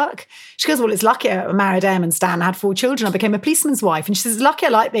male work. She goes, well, it's lucky I married Em and Stan, had 4 children. I became a policeman's wife. And she says, lucky I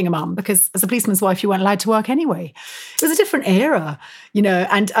like being a mum, because as a policeman's wife, you weren't allowed to work anyway. It was a different era,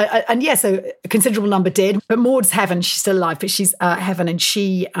 and yeah, so a considerable number did. But Maud's Heaven, she's still alive, but she's Heaven, and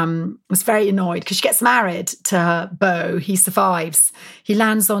she was very annoyed because she gets married to her beau. He survives. He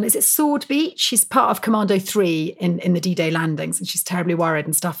lands on, is it Sword Beach? She's part of Commando 3 in the D-Day landings, and she's terribly worried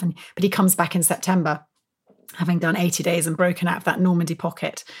and stuff. But he comes back in September, having done 80 days and broken out of that Normandy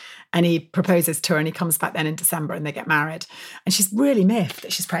pocket. And he proposes to her, and he comes back then in December, and they get married. And she's really miffed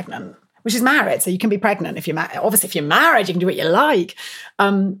that she's pregnant. Well, she's married, so you can be pregnant if you're married. Obviously, if you're married, you can do what you like.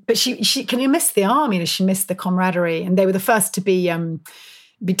 But she can you miss the army? She missed the camaraderie. And they were the first to be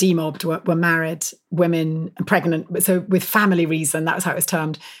demobbed, were married women and pregnant. So with family reason, that was how it was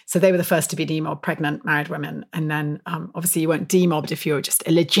termed. So they were the first to be demobbed, pregnant, married women. And then obviously you weren't demobbed if you were just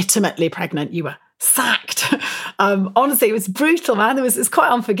illegitimately pregnant. You were sacked. Honestly, it was brutal, man. It's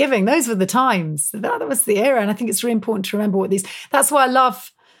quite unforgiving. Those were the times. That was the era. And I think it's really important to remember that's why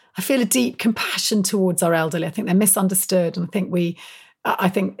I feel a deep compassion towards our elderly. I think they're misunderstood. And I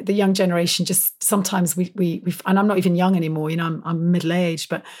think the young generation just sometimes we and I'm not even young anymore, I'm middle-aged,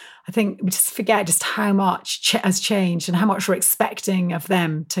 but I think we just forget just how much has changed and how much we're expecting of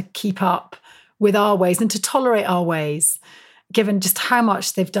them to keep up with our ways and to tolerate our ways, given just how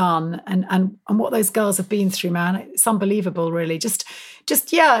much they've done and what those girls have been through, man. It's unbelievable, really. Just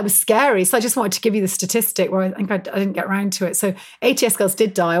yeah, it was scary. So I just wanted to give you the statistic where I think I didn't get around to it. So ATS girls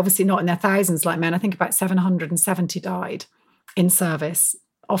did die, obviously not in their thousands like men. I think about 770 died in service.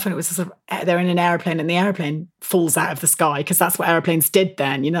 Often it was sort of, they're in an aeroplane and the aeroplane falls out of the sky, because that's what aeroplanes did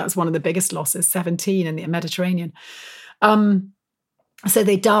then. That's one of the biggest losses, 17 in the Mediterranean. So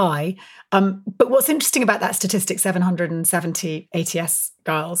they die. But what's interesting about that statistic, 770 ATS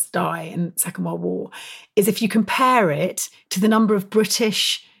girls die in the Second World War, is if you compare it to the number of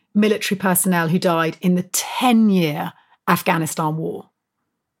British military personnel who died in the 10-year Afghanistan war.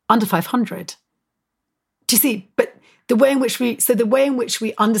 Under 500. Do you see? But the way in which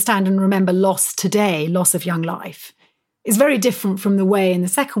we understand and remember loss today, loss of young life, is very different from the way in the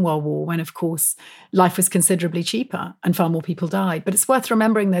Second World War, when, of course, life was considerably cheaper and far more people died. But it's worth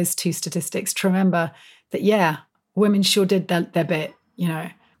remembering those two statistics to remember that, yeah, women sure did their bit, you know.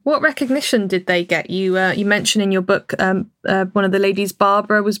 What recognition did they get? You mentioned in your book one of the ladies,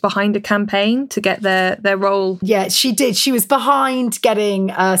 Barbara, was behind a campaign to get their role. Yeah, she did. She was behind getting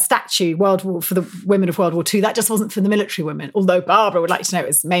a statue for the women of World War II. That just wasn't for the military women, although Barbara would like to know it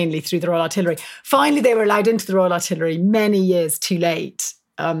was mainly through the Royal Artillery. Finally, they were allowed into the Royal Artillery many years too late,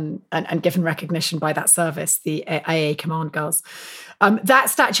 and given recognition by that service, the AA Command Girls. That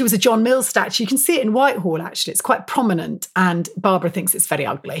statue was a John Mills statue. You can see it in Whitehall, actually. It's quite prominent, and Barbara thinks it's very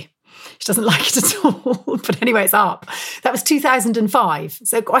ugly. She doesn't like it at all. But anyway, it's up. That was 2005,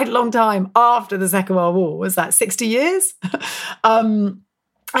 so quite a long time after the Second World War. Was that 60 years?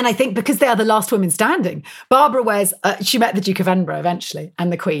 And I think because they are the last women standing, Barbara wears, she met the Duke of Edinburgh eventually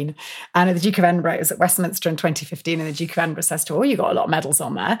and the Queen. And the Duke of Edinburgh, it was at Westminster in 2015, and the Duke of Edinburgh says to her, oh, you got a lot of medals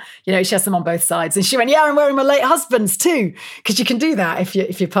on there. You know, she has them on both sides. And she went, yeah, I'm wearing my late husband's too, because you can do that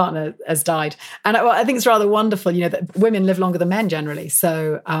if your partner has died. And I think it's rather wonderful, you know, that women live longer than men generally.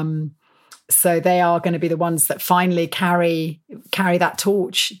 So they are going to be the ones that finally carry that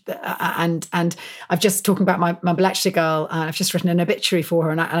torch. And I've just talking about my Bletchley girl, and I've just written an obituary for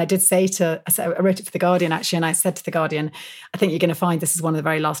her. And I did say I wrote it for The Guardian, actually, and I said to The Guardian, I think you're going to find this is one of the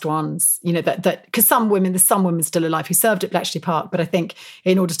very last ones, you know, that because there's some women still alive who served at Bletchley Park, but I think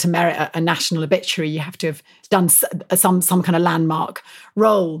in order to merit a national obituary, you have to have done some kind of landmark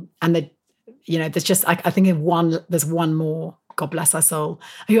role. And there's just, I think there's one more, God bless her soul,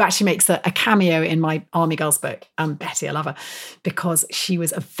 who actually makes a cameo in my Army Girls book. Betty, I love her, because she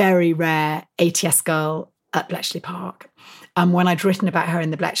was a very rare ATS girl at Bletchley Park. When I'd written about her in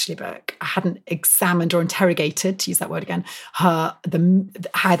the Bletchley book, I hadn't examined or interrogated, to use that word again, how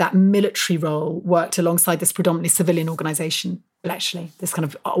that military role worked alongside this predominantly civilian organisation, Bletchley, this kind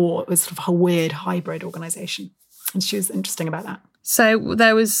of, it was sort of a weird hybrid organisation. And she was interesting about that. So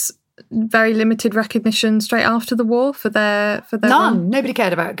there was very limited recognition straight after the war for their none. role? Nobody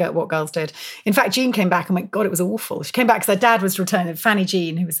cared about what girls did. In fact, Jean came back and went, God, it was awful. She came back because her dad was returning, Fanny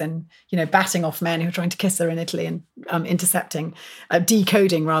Jean, who was in, batting off men who were trying to kiss her in Italy and intercepting,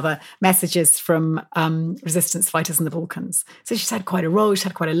 decoding rather, messages from resistance fighters in the Balkans. So she's had quite a role. She's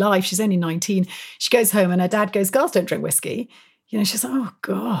had quite a life. She's only 19. She goes home and her dad goes, girls don't drink whiskey. She's like, oh,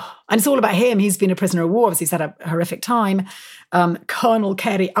 God. And it's all about him. He's been a prisoner of war. Obviously, he's had a horrific time. Colonel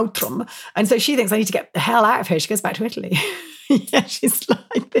Carey Outram. And so she thinks, I need to get the hell out of here. She goes back to Italy. Yeah, she's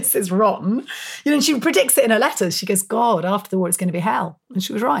like, this is rotten. And she predicts it in her letters. She goes, God, after the war, it's going to be hell. And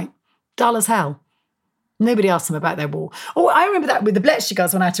she was right. Dull as hell. Nobody asked them about their war. Oh, I remember that with the Bletchley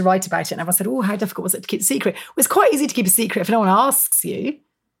girls when I had to write about it. And everyone said, oh, how difficult was it to keep a secret? Well, it's quite easy to keep a secret if no one asks you.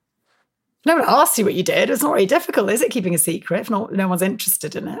 No one asks you what you did. It's not really difficult, is it, keeping a secret if no one's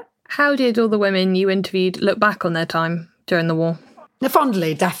interested in it? How did all the women you interviewed look back on their time during the war?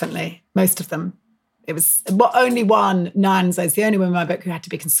 Fondly, definitely. Most of them. It was only one, Nanza, is the only woman in my book who had to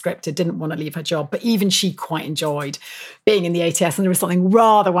be conscripted, didn't want to leave her job. But even she quite enjoyed being in the ATS. And there was something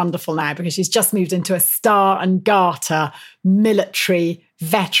rather wonderful now because she's just moved into a Star and Garter military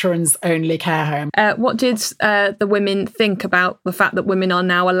veterans only care home. What did the women think about the fact that women are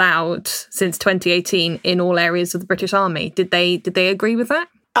now allowed since 2018 in all areas of the British Army? Did they agree with that?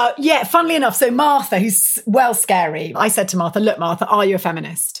 Yeah, funnily enough. So Martha, who's well scary, I said to Martha, look, Martha, are you a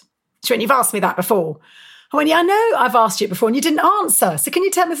feminist? She went, you've asked me that before. I went, yeah, I know I've asked you it before and you didn't answer. So can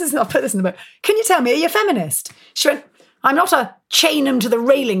you tell me, I'll put this in the book. Can you tell me, are you a feminist? She went, I'm not a chain them to the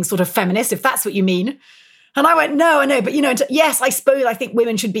railing sort of feminist, if that's what you mean. And I went, no, I know, but, yes, I suppose I think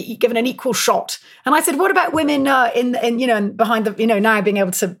women should be given an equal shot. And I said, what about women in behind the, now being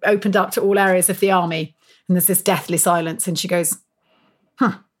able to open up to all areas of the army? And there's this deathly silence. And she goes,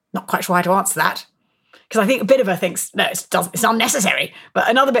 not quite sure how to answer that. Because I think a bit of her thinks, no, it's unnecessary. But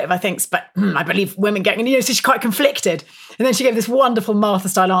another bit of her thinks, but I believe women getting, so she's quite conflicted. And then she gave this wonderful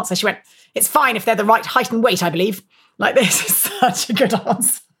Martha-style answer. She went, it's fine if they're the right height and weight, I believe. Like, this is such a good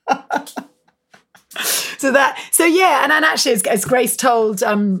answer. So yeah, and actually, as Grace told,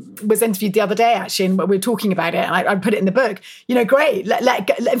 was interviewed the other day, actually, and we were talking about it, and I put it in the book, great.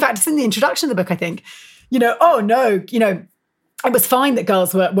 In fact, it's in the introduction of the book, I think, oh no, it was fine that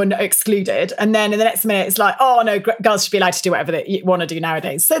girls were excluded. And then in the next minute, it's like, oh no, girls should be allowed to do whatever they want to do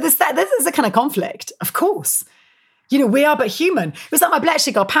nowadays. So this is a kind of conflict, of course. We are but human. It was like my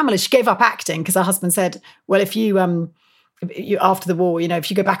Bletchley girl, Pamela, she gave up acting because her husband said, well, if you after the war, if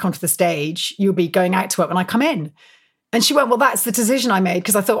you go back onto the stage, you'll be going out to work when I come in. And she went, well, that's the decision I made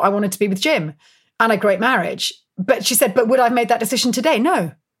because I thought I wanted to be with Jim and a great marriage. But she said, but would I have made that decision today?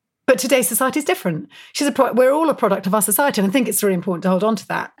 No. But today's society is different. She said, we're all a product of our society. And I think it's really important to hold on to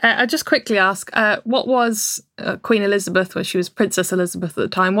that. I'll just quickly ask, what was Queen Elizabeth, where she was Princess Elizabeth at the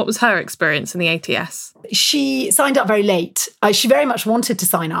time, what was her experience in the ATS? She signed up very late. She very much wanted to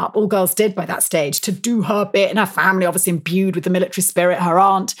sign up. All girls did by that stage, to do her bit. And her family obviously imbued with the military spirit. Her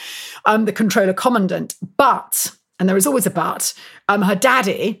aunt, the controller commandant. But... and there is always a but, her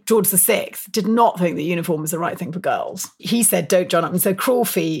daddy, George VI, did not think the uniform was the right thing for girls. He said, don't join up. And so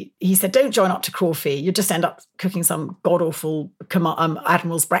Crawfey, he said, don't join up to Crawfey. You just end up cooking some god-awful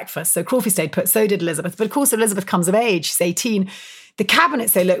admiral's breakfast. So Crawfey stayed put, so did Elizabeth. But of course, Elizabeth comes of age, she's 18. The cabinet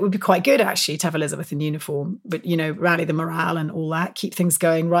say, look, it would be quite good actually to have Elizabeth in uniform, but, rally the morale and all that, keep things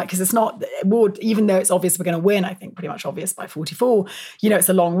going right. Because it's not, war, even though it's obvious we're going to win, I think pretty much obvious by 44, it's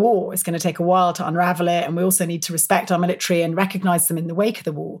a long war. It's going to take a while to unravel it. And we also need to respect our military and recognise them in the wake of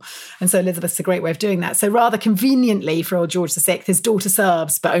the war. And so Elizabeth's a great way of doing that. So rather conveniently for old George VI, his daughter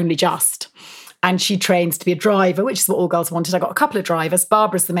serves, but only just. And she trains to be a driver, which is what all girls wanted. I got a couple of drivers.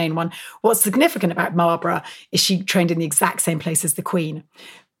 Barbara's the main one. What's significant about Barbara is she trained in the exact same place as the Queen.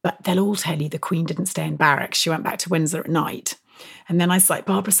 But they'll all tell you the Queen didn't stay in barracks. She went back to Windsor at night. And then I was like,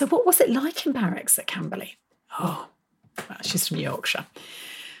 Barbara, so what was it like in barracks at Camberley? Oh, well, she's from Yorkshire.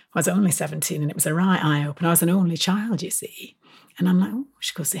 I was only 17 and it was a right eye-opener. I was an only child, you see. And I'm like, oh,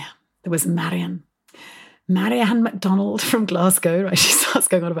 she goes, yeah. There was Marianne MacDonald from Glasgow, right? She starts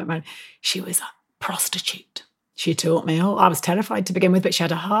going on about Marianne. She was a prostitute. She taught me all. I was terrified to begin with, but she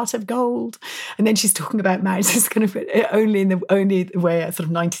had a heart of gold. And then she's talking about marriage. It's kind of only the way a sort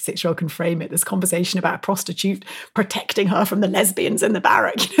of 96-year-old can frame it. This conversation about a prostitute protecting her from the lesbians in the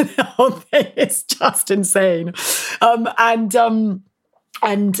barrack. The whole thing is just insane.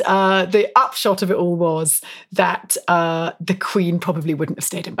 And the upshot of it all was that the Queen probably wouldn't have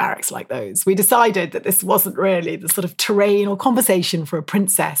stayed in barracks like those. We decided that this wasn't really the sort of terrain or conversation for a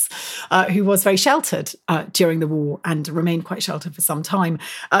princess who was very sheltered during the war and remained quite sheltered for some time.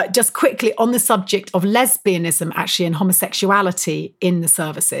 Just quickly on the subject of lesbianism, actually, and homosexuality in the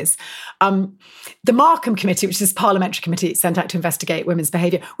services. The Markham Committee, which is this parliamentary committee sent out to investigate women's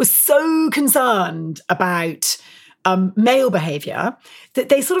behaviour, was so concerned about male behaviour that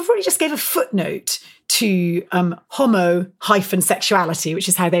they sort of really just gave a footnote to homo-sexuality, which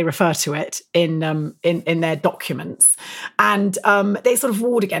is how they refer to it in their documents. And they sort of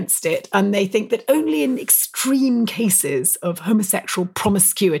warred against it. And they think that only in extreme cases of homosexual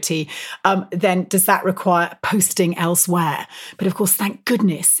promiscuity, then does that require posting elsewhere. But of course, thank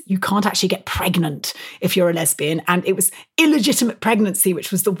goodness, you can't actually get pregnant if you're a lesbian. And it was illegitimate pregnancy,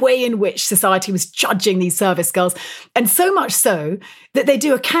 which was the way in which society was judging these service girls. And so much so that they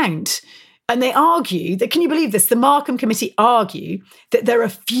do a count. And they argue that, can you believe this? The Markham Committee argue that there are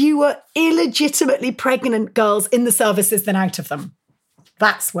fewer illegitimately pregnant girls in the services than out of them.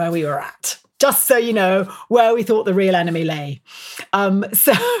 That's where we were at. Just so you know where we thought the real enemy lay.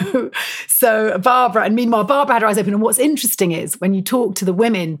 So Barbara, and meanwhile, Barbara had her eyes open. And what's interesting is when you talk to the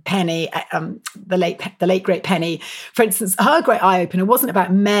women, Penny, the late great Penny, for instance, her great eye opener wasn't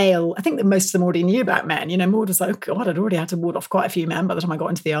about male. I think that most of them already knew about men. Maud was like, oh God, I'd already had to ward off quite a few men by the time I got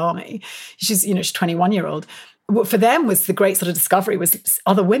into the army. She's 21-year-old. What for them was the great sort of discovery was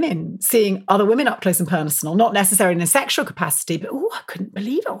other women, seeing other women up close and personal, not necessarily in a sexual capacity, but I couldn't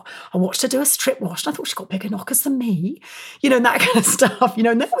believe it. I watched her do a strip wash and I thought she got bigger knockers than me, and that kind of stuff,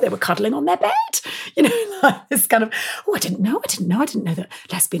 and they were cuddling on their bed, like this kind of, I didn't know that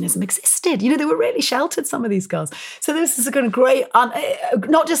lesbianism existed. They were really sheltered, some of these girls. So this is a kind of great,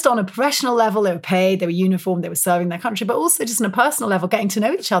 not just on a professional level, they were paid, they were uniformed, they were serving their country, but also just on a personal level, getting to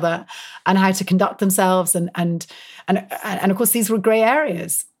know each other and how to conduct themselves and of course, these were grey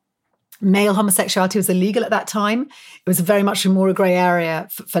areas. Male homosexuality was illegal at that time. It was very much more a grey area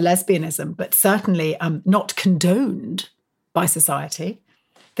for lesbianism, but certainly not condoned by society.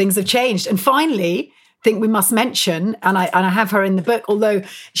 Things have changed. And finally, I think we must mention, and I have her in the book, although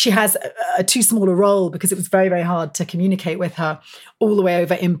she has a too small a role because it was very, very hard to communicate with her all the way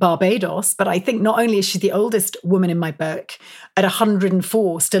over in Barbados. But I think not only is she the oldest woman in my book, at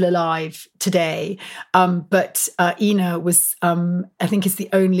 104, still alive today, but Ina was, I think, is the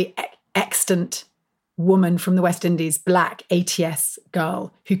only extant woman from the West Indies, black ATS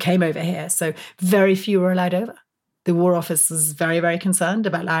girl who came over here. So very few were allowed over. The War Office was very, very concerned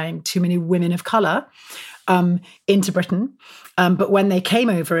about allowing too many women of colour into Britain. But when they came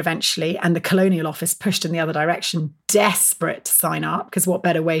over eventually, and the Colonial Office pushed in the other direction, desperate to sign up, because what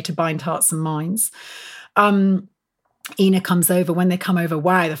better way to bind hearts and minds? Ina comes over. When they come over,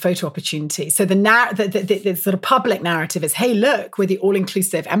 wow, the photo opportunity. So the sort of public narrative is, hey, look, we're the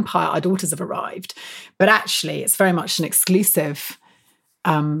all-inclusive empire. Our daughters have arrived. But actually, it's very much an exclusive.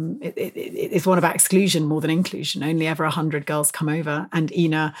 It's one about exclusion more than inclusion. Only ever 100 girls come over, and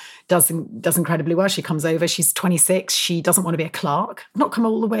Ina does incredibly well. She comes over. She's 26. She doesn't want to be a clerk. I've not come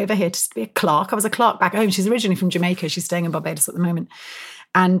all the way over here to be a clerk. I was a clerk back home. She's originally from Jamaica. She's staying in Barbados at the moment,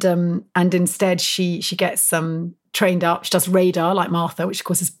 and instead she gets trained up. She does radar like Martha, which of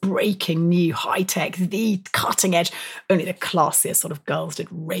course is breaking new, high tech, the cutting edge. Only the classiest sort of girls did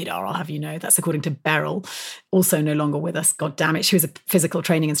radar, I'll have you know. That's according to Beryl, also no longer with us. God damn it. She was a physical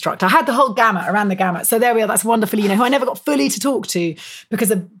training instructor. I had the whole gamut, around the gamut. So there we are. That's wonderful, Ina, who I never got fully to talk to because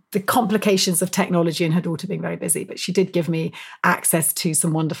of the complications of technology and her daughter being very busy. But she did give me access to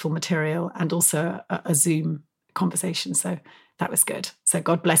some wonderful material and also a Zoom conversation. So that was good. So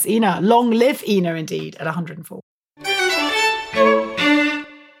God bless Ina. Long live Ina, indeed, at 104.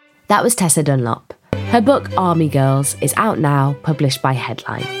 That was Tessa Dunlop. Her book Army Girls is out now, published by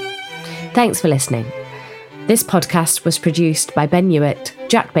Headline. Thanks for listening. This podcast was produced by Ben Hewitt,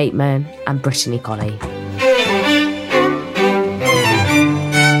 Jack Bateman and Brittany Colley.